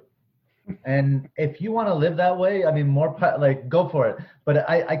around you. And if you want to live that way, I mean, like go for it. But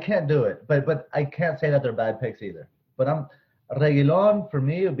I can't do it. But I can't say that they're bad picks either. But Reguilon for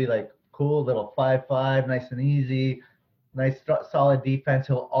me would be like cool little 5-5, nice and easy. Nice, solid defense.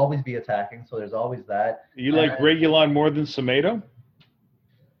 He'll always be attacking, so there's always that. You like Reguilon more than Semedo?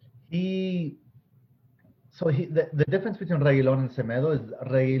 The difference between Reguilon and Semedo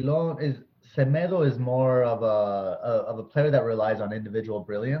is Semedo is more of a player that relies on individual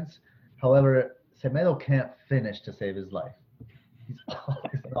brilliance. However, Semedo can't finish to save his life. He's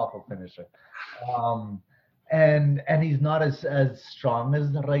always an awful finisher. And he's not as strong as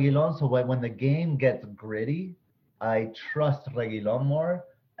Reguilon. So when the game gets gritty, I trust Reguilon more,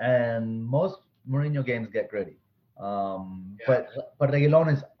 and most Mourinho games get gritty. But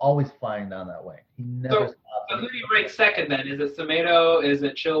Reguilon is always flying down that way. He never stops. So who do you rank second then? Is it Semedo? Is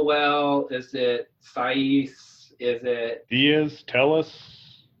it Chilwell? Is it Saiz? Is it Diaz, Tellus?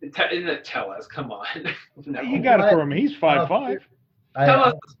 Isn't it Tellez? Come on. No. You got it for him. He's 5'5".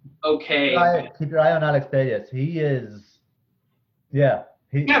 Tellez is okay. Keep your eye on Alex Telles. He is, yeah.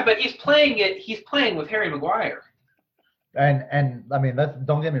 Yeah, but he's playing with Harry Maguire. And I mean,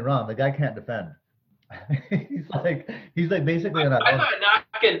 don't get me wrong, the guy can't defend. he's like basically an I'm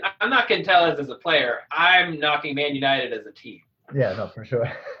not knocking Tellez as a player. I'm knocking Man United as a team. Yeah, no, for sure.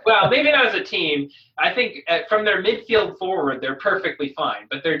 Well, maybe not as a team. I think from their midfield forward, they're perfectly fine,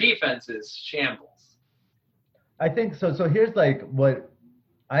 but their defense is shambles. I think so. So here's like what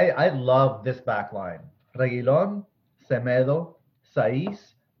I love this back line: Reguilon, Semedo,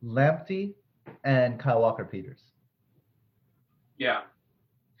 Saiz, Lamptey, and Kyle Walker-Peters. Yeah.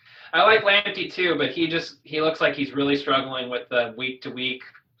 I like Lamptey too, but he looks like he's really struggling with the week-to-week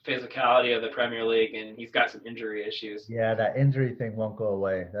physicality of the Premier League, and he's got some injury issues. Yeah, that injury thing won't go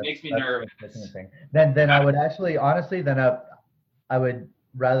away. Makes me nervous. Then I would actually, honestly, I would,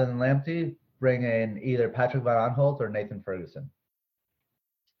 rather than Lamptey, bring in either Patrick Van Aanholt or Nathan Ferguson.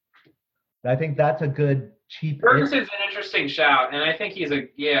 I think that's a good cheap. Ferguson's an interesting shout, and I think he's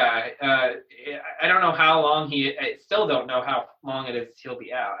I don't know how long I still don't know how long it is he'll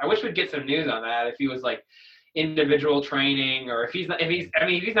be out. I wish we'd get some news on that. If he was like individual training, or if he's not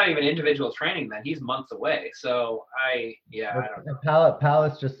even individual training, then he's months away. So I don't know.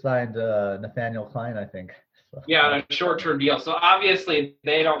 Palace just signed Nathaniel Klein, I think. So. Yeah, on a short-term deal. So obviously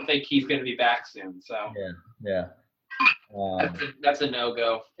they don't think he's going to be back soon. So yeah. That's a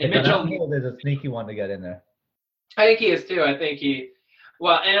no-go. And Mitchell is a sneaky one to get in there. I think he is too. I think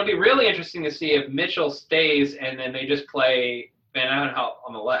and it'll be really interesting to see if Mitchell stays and then they just play Van Aanholt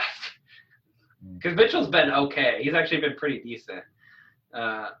on the left. Because Mitchell's been okay. He's actually been pretty decent.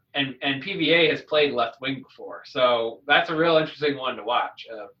 And PVA has played left wing before. So that's a real interesting one to watch.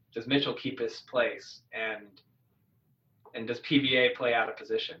 Does Mitchell keep his place? And does PVA play out of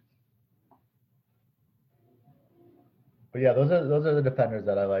position? But yeah, those are the defenders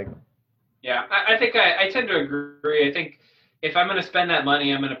that I like. Yeah, I think I tend to agree. I think if I'm going to spend that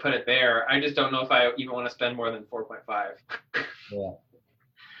money, I'm going to put it there. I just don't know if I even want to spend more than 4.5. Yeah.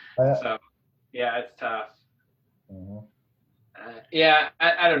 So, yeah, it's tough. Mm-hmm.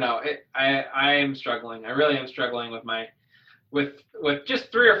 I don't know. I am struggling. I really am struggling with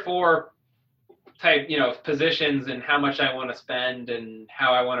just 3 or 4 type, positions and how much I want to spend and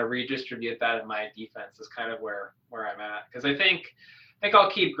how I want to redistribute that in my defense is kind of where I'm at. Because I think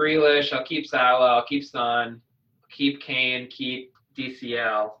I'll keep Grealish, I'll keep Salah, I'll keep Son, keep Kane, keep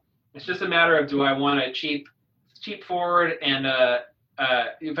DCL. It's just a matter of, do I want a cheap forward and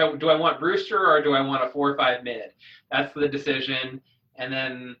do I want Brewster or do I want a 4 or 5 mid? That's the decision. And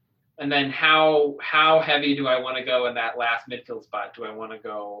then how heavy do I want to go in that last midfield spot? Do I want to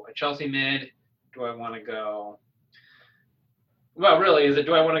go a Chelsea mid? Do I want to go? Well, really,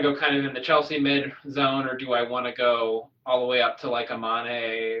 do I want to go kind of in the Chelsea mid zone, or do I want to go all the way up to like a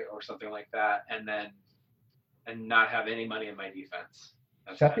Mane or something like that, and not have any money in my defense?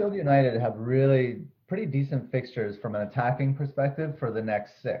 Sheffield United have really pretty decent fixtures from an attacking perspective for the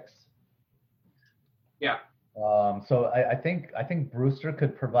next 6. Yeah. So I think Brewster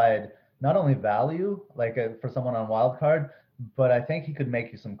could provide not only value for someone on wild card, but I think he could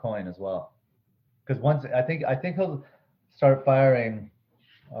make you some coin as well. Because once I think he'll start firing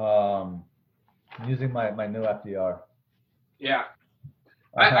using my new FDR. Yeah.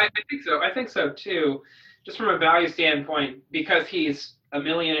 I think so. I think so too. Just from a value standpoint, because he's $1.5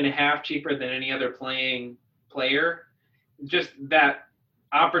 million cheaper than any other playing player, just that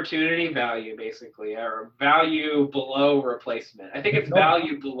opportunity value, basically, or value below replacement. I think it's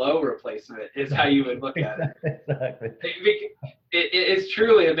value below replacement is how you would look at it. Exactly. It's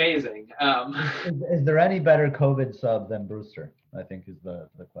truly amazing. Is there any better COVID sub than Brewster? I think is the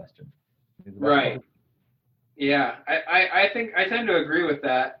question. Right. Yeah, I think I tend to agree with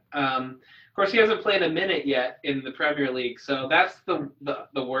that. Of course, he hasn't played a minute yet in the Premier League, so that's the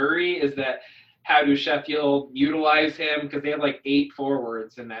worry, is that how do Sheffield utilize him, because they have like 8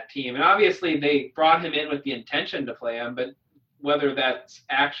 forwards in that team, and obviously they brought him in with the intention to play him, but whether that's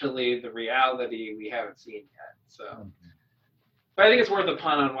actually the reality, we haven't seen yet. So, but I think it's worth a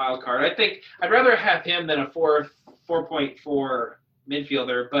punt on wild card. I think I'd rather have him than a 4.4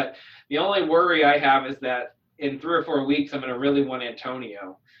 midfielder, but the only worry I have is that in 3 or 4 weeks, I'm going to really want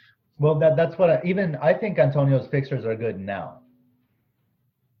Antonio. Well, that's what I think Antonio's fixtures are good now.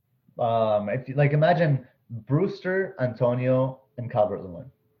 If you imagine Brewster, Antonio, and Calvert-Lewin.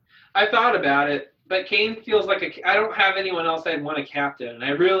 I thought about it, but Kane feels like I don't have anyone else I'd want to captain, and I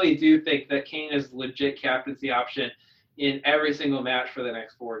really do think that Kane is legit captaincy option in every single match for the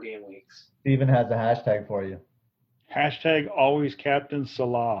next 4 game weeks. Steven has a hashtag for you. Hashtag always Captain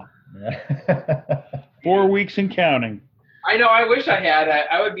Salah. Yeah. 4 weeks and counting. I know. I wish I had.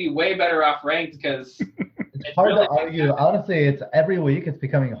 I would be way better off ranked because it's hard to argue. Honestly, it's every week it's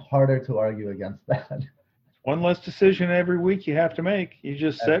becoming harder to argue against that. One less decision every week you have to make. You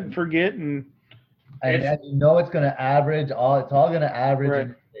just set and forget, and you know it's going to average. It's all going to average right. in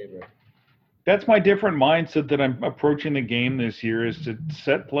your favor. That's my different mindset that I'm approaching the game this year, is to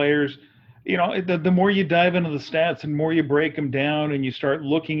set players. You know, the more you dive into the stats and more you break them down and you start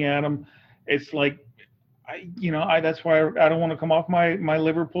looking at them, it's like, that's why I don't want to come off my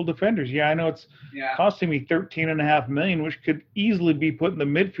Liverpool defenders. Yeah, I know it's costing me $13.5 million, which could easily be put in the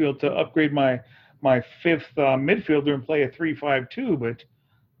midfield to upgrade my 5th midfielder and play a 3-5-2, but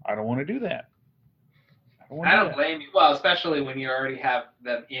I don't want to do that. I don't blame you. Well, especially when you already have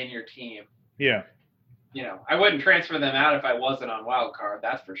them in your team. Yeah. I wouldn't transfer them out if I wasn't on wild card.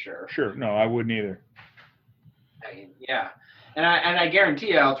 That's for sure. Sure. No, I wouldn't either. I mean, yeah. And I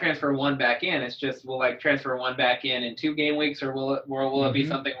guarantee you I'll transfer one back in. It's just, will I transfer one back in 2 game weeks, or will it be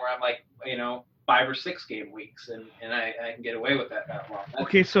something where I'm like, 5 or 6 game weeks and I can get away with that long?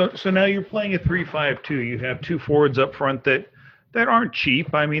 Okay, so now you're playing a 3-5-2. You have 2 forwards up front that aren't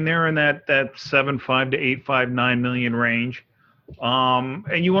cheap. I mean, they're in that 7.5 to 8.59 million range.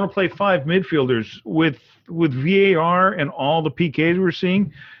 And you want to play 5 midfielders with VAR and all the PKs we're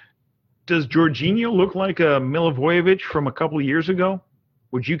seeing. Does Jorginho look like a Milivojevic from a couple of years ago?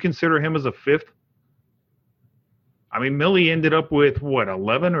 Would you consider him as a 5th? I mean, Millie ended up with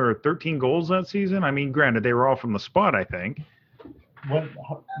 11 or 13 goals that season. I mean, granted, they were all from the spot, I think. When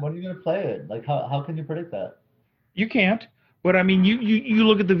are you going to play it? How can you predict that? You can't. But I mean, you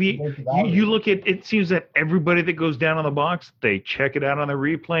look at you look at, it seems that everybody that goes down on the box, they check it out on the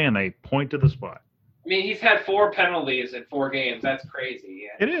replay and they point to the spot. I mean, he's had 4 penalties in 4 games. That's crazy.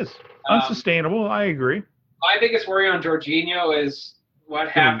 It is unsustainable. I agree. My biggest worry on Jorginho is what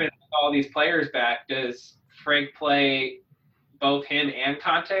happens with all these players back. Does Frank play both him and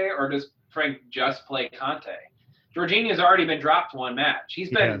Conte, or does Frank just play Conte? Jorginho's already been dropped 1 match.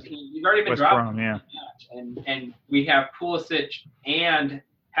 He's already been dropped one match, and we have Pulisic and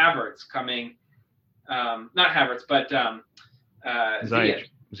Havertz coming. Not Havertz, but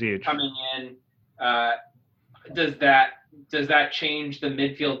Ziyech coming in. Does that change the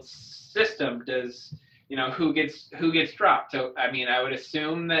midfield system? Does who gets dropped? So I mean, I would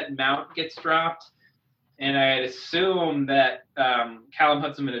assume that Mount gets dropped, and I'd assume that Callum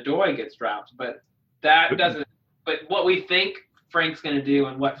Hudson-Odoi gets dropped, but that doesn't. But what we think Frank's going to do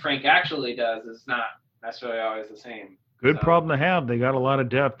and what Frank actually does is not necessarily always the same. Good problem to have. They got a lot of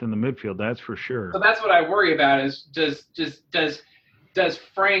depth in the midfield, that's for sure. So that's what I worry about is does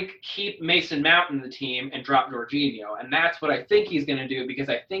Frank keep Mason Mount in the team and drop Jorginho? And that's what I think he's going to do, because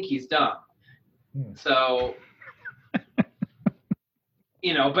I think he's dumb. So,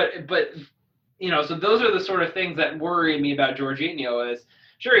 so those are the sort of things that worry me about Jorginho is,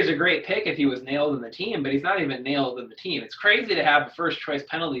 sure, he's a great pick if he was nailed in the team, but he's not even nailed in the team. It's crazy to have a first choice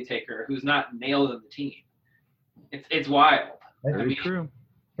penalty taker who's not nailed in the team. It's wild. Very true.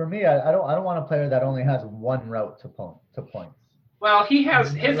 For me, I don't want a player that only has one route to points. Well, he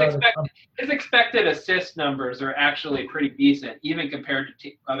has his expected assist numbers are actually pretty decent, even compared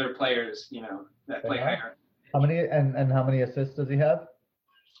to other players, that play higher. How many assists does he have?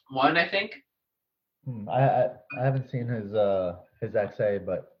 One, I think. I haven't seen his XA,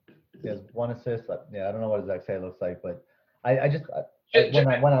 but he has one assist. Yeah, I don't know what his XA looks like, but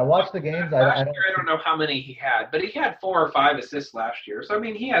when I watch the games, I don't know how many he had, but he had 4 or 5 assists last year. So I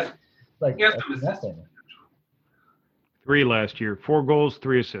mean, he has some assists. 3 last year, 4 goals,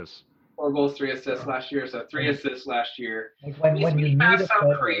 3 assists. 4 goals, 3 assists last year. So 3 assists last year. When you has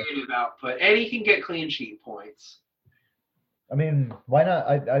some creative output, and he can get clean sheet points. I mean, why not?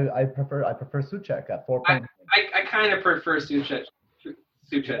 I prefer Souček at 4 points. I kind of prefer Souček. True.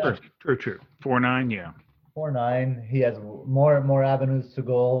 4-9, yeah. 4-9. He has more avenues to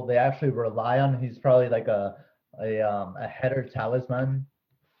goal. They actually rely on. He's probably like a header talisman.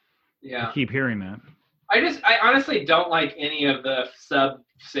 Yeah. I keep hearing that. I honestly don't like any of the sub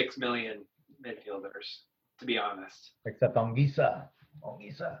 6 million midfielders, to be honest. Except Anguissa.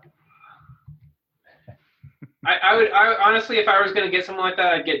 I honestly, if I was going to get someone like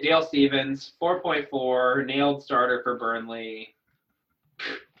that, I'd get Dale Stevens, 4.4, nailed starter for Burnley.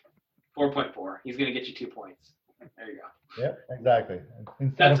 4.4. He's going to get you 2 points. There you go. Yep, exactly.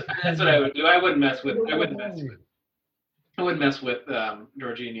 That's what I would do. I wouldn't mess with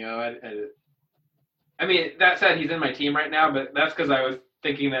Jorginho. I mean, that said, he's in my team right now, but that's because I was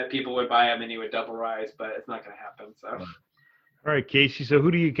thinking that people would buy him and he would double rise, but it's not going to happen. So. All right, Casey. So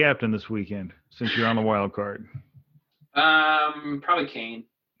who do you captain this weekend since you're on the wild card? Probably Kane.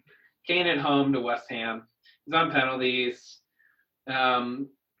 Kane at home to West Ham. He's on penalties.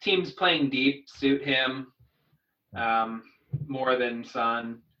 Teams playing deep suit him more than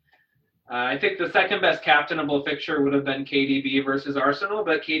Son. I think the second best captainable fixture would have been KDB versus Arsenal,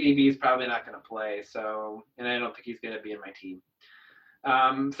 but KDB is probably not going to play. So, and I don't think he's going to be in my team.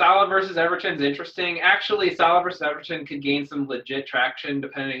 Salah versus Everton's interesting. Actually, Salah versus Everton could gain some legit traction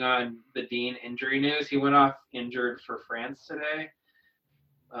depending on the Dean injury news. He went off injured for France today.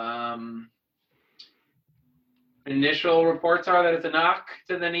 Initial reports are that it's a knock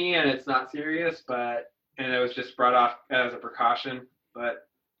to the knee and it's not serious, and it was just brought off as a precaution. But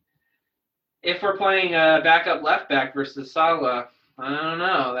if we're playing a backup left back versus Salah, I don't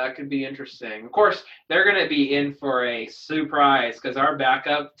know. That could be interesting. Of course, they're going to be in for a surprise because our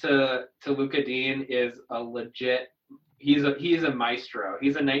backup to Luka Dean is a legit. He's a maestro.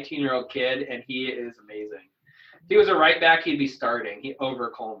 He's a 19-year-old kid, and he is amazing. If he was a right back, he'd be starting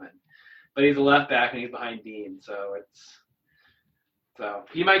over Coleman, but he's a left back and he's behind Dean. So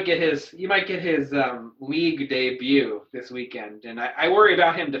he might get his league debut this weekend, and I worry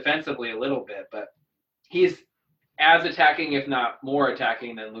about him defensively a little bit, but he's as attacking, if not more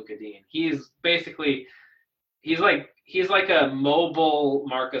attacking than Luka Dean. He's like a mobile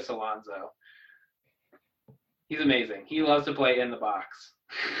Marcus Alonso. He's amazing. He loves to play in the box.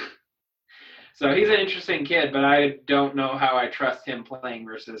 So he's an interesting kid, but I don't know how I trust him playing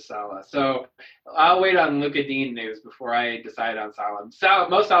versus Salah. So I'll wait on Luka Dean news before I decide on Salah.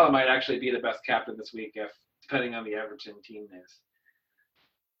 Mo Salah might actually be the best captain this week, depending on the Everton team news.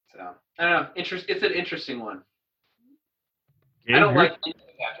 So I don't know. It's an interesting one. Gabe, I don't like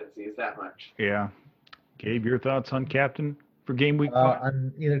captaincies that much. Yeah. Gabe, your thoughts on captain for game week 5?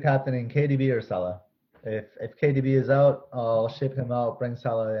 I'm either captaining KDB or Salah. If KDB is out, I'll ship him out, bring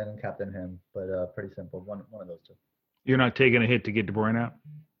Salah in, and captain him. But pretty simple, one of those two. You're not taking a hit to get De Bruyne out?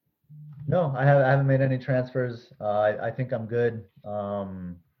 No, I haven't made any transfers. I think I'm good.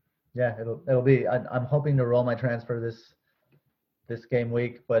 Yeah, it'll be. I'm hoping to roll my transfer this game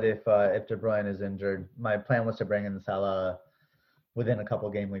week. But if De Bruyne is injured, my plan was to bring in Salah within a couple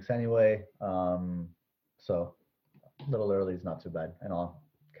game weeks anyway. So a little early is not too bad, and I'll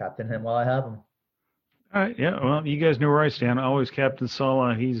captain him while I have him. All right, yeah. Well, you guys know where I stand. I always captain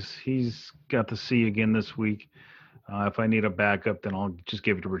Salah. He's got the C again this week. If I need a backup, then I'll just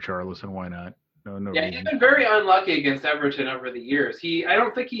give it to Richarlison. Why not? No yeah, reason. He's been very unlucky against Everton over the years. I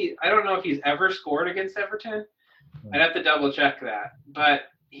don't know if he's ever scored against Everton. I'd have to double check that, but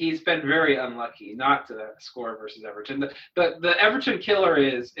he's been very unlucky not to score versus Everton. The Everton killer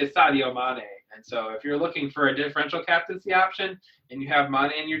is Sadio Mane, and so if you're looking for a differential captaincy option and you have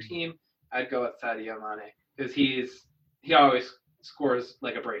Mane in your team, I'd go with Sadio Mane because he always scores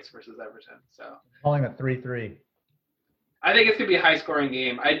like a brace versus Everton. So calling a 3-3. I think it's gonna be a high scoring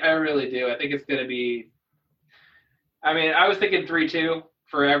game. I really do. I think it's gonna be. I mean, I was thinking 3-2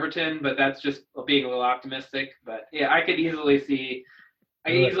 for Everton, but that's just being a little optimistic. But yeah, I could easily see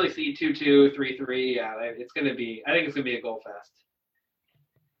 2-2, 3-3. Yeah, I think it's gonna be a goal fest.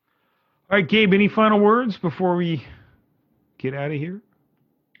 All right, Gabe, any final words before we get out of here?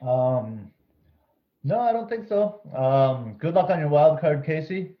 No, I don't think so. Good luck on your wild card,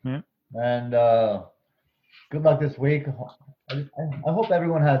 Casey. Yeah. And good luck this week. I hope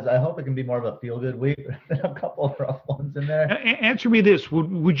everyone has. I hope it can be more of a feel-good week than a couple of rough ones in there. Answer me this: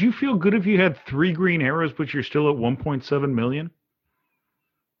 Would you feel good if you had 3 green arrows, but you're still at 1.7 million?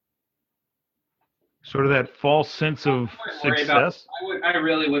 Sort of that false sense of success. I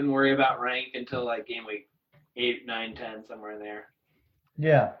really wouldn't worry about rank until like game week 8, 9, 10, somewhere in there.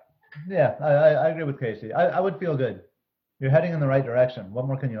 Yeah, I agree with Casey. I would feel good. You're heading in the right direction. What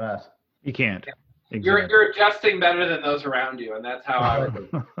more can you ask? You can't. Exactly. You're adjusting better than those around you, and that's how I would.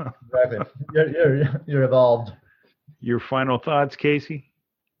 Exactly. You're evolved. Your final thoughts, Casey?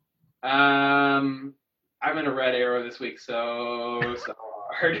 I'm in a red arrow this week, so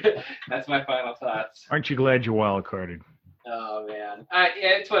hard. That's my final thoughts. Aren't you glad you wild carded? Oh man,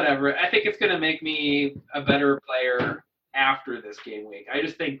 yeah, it's whatever. I think it's gonna make me a better player after this game week. I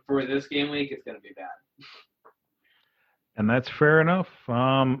just think for this game week, it's gonna be bad. And that's fair enough.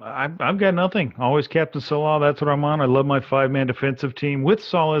 I've got nothing. Always Captain Salah. That's what I'm on. I love my 5-man defensive team with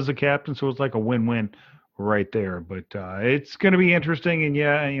Salah as a captain, so it's like a win-win right there. But it's going to be interesting. And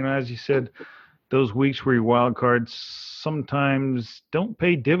yeah, as you said, those weeks where your wild cards sometimes don't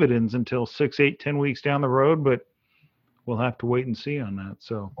pay dividends until 6, 8, 10 weeks down the road. But we'll have to wait and see on that.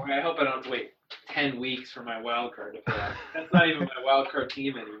 So I hope I don't have to wait 10 weeks for my wild card. That's not even my wild card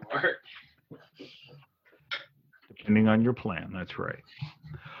team anymore. Depending on your plan. That's right.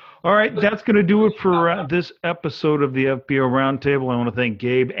 All right. That's going to do it for this episode of the FPO Roundtable. I want to thank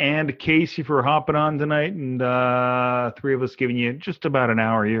Gabe and Casey for hopping on tonight, and 3 of us giving you just about an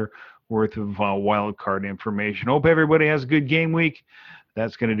hour here worth of wild card information. Hope everybody has a good game week.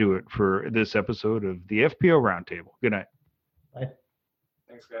 That's going to do it for this episode of the FPO Roundtable. Good night. Bye.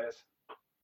 Thanks, guys.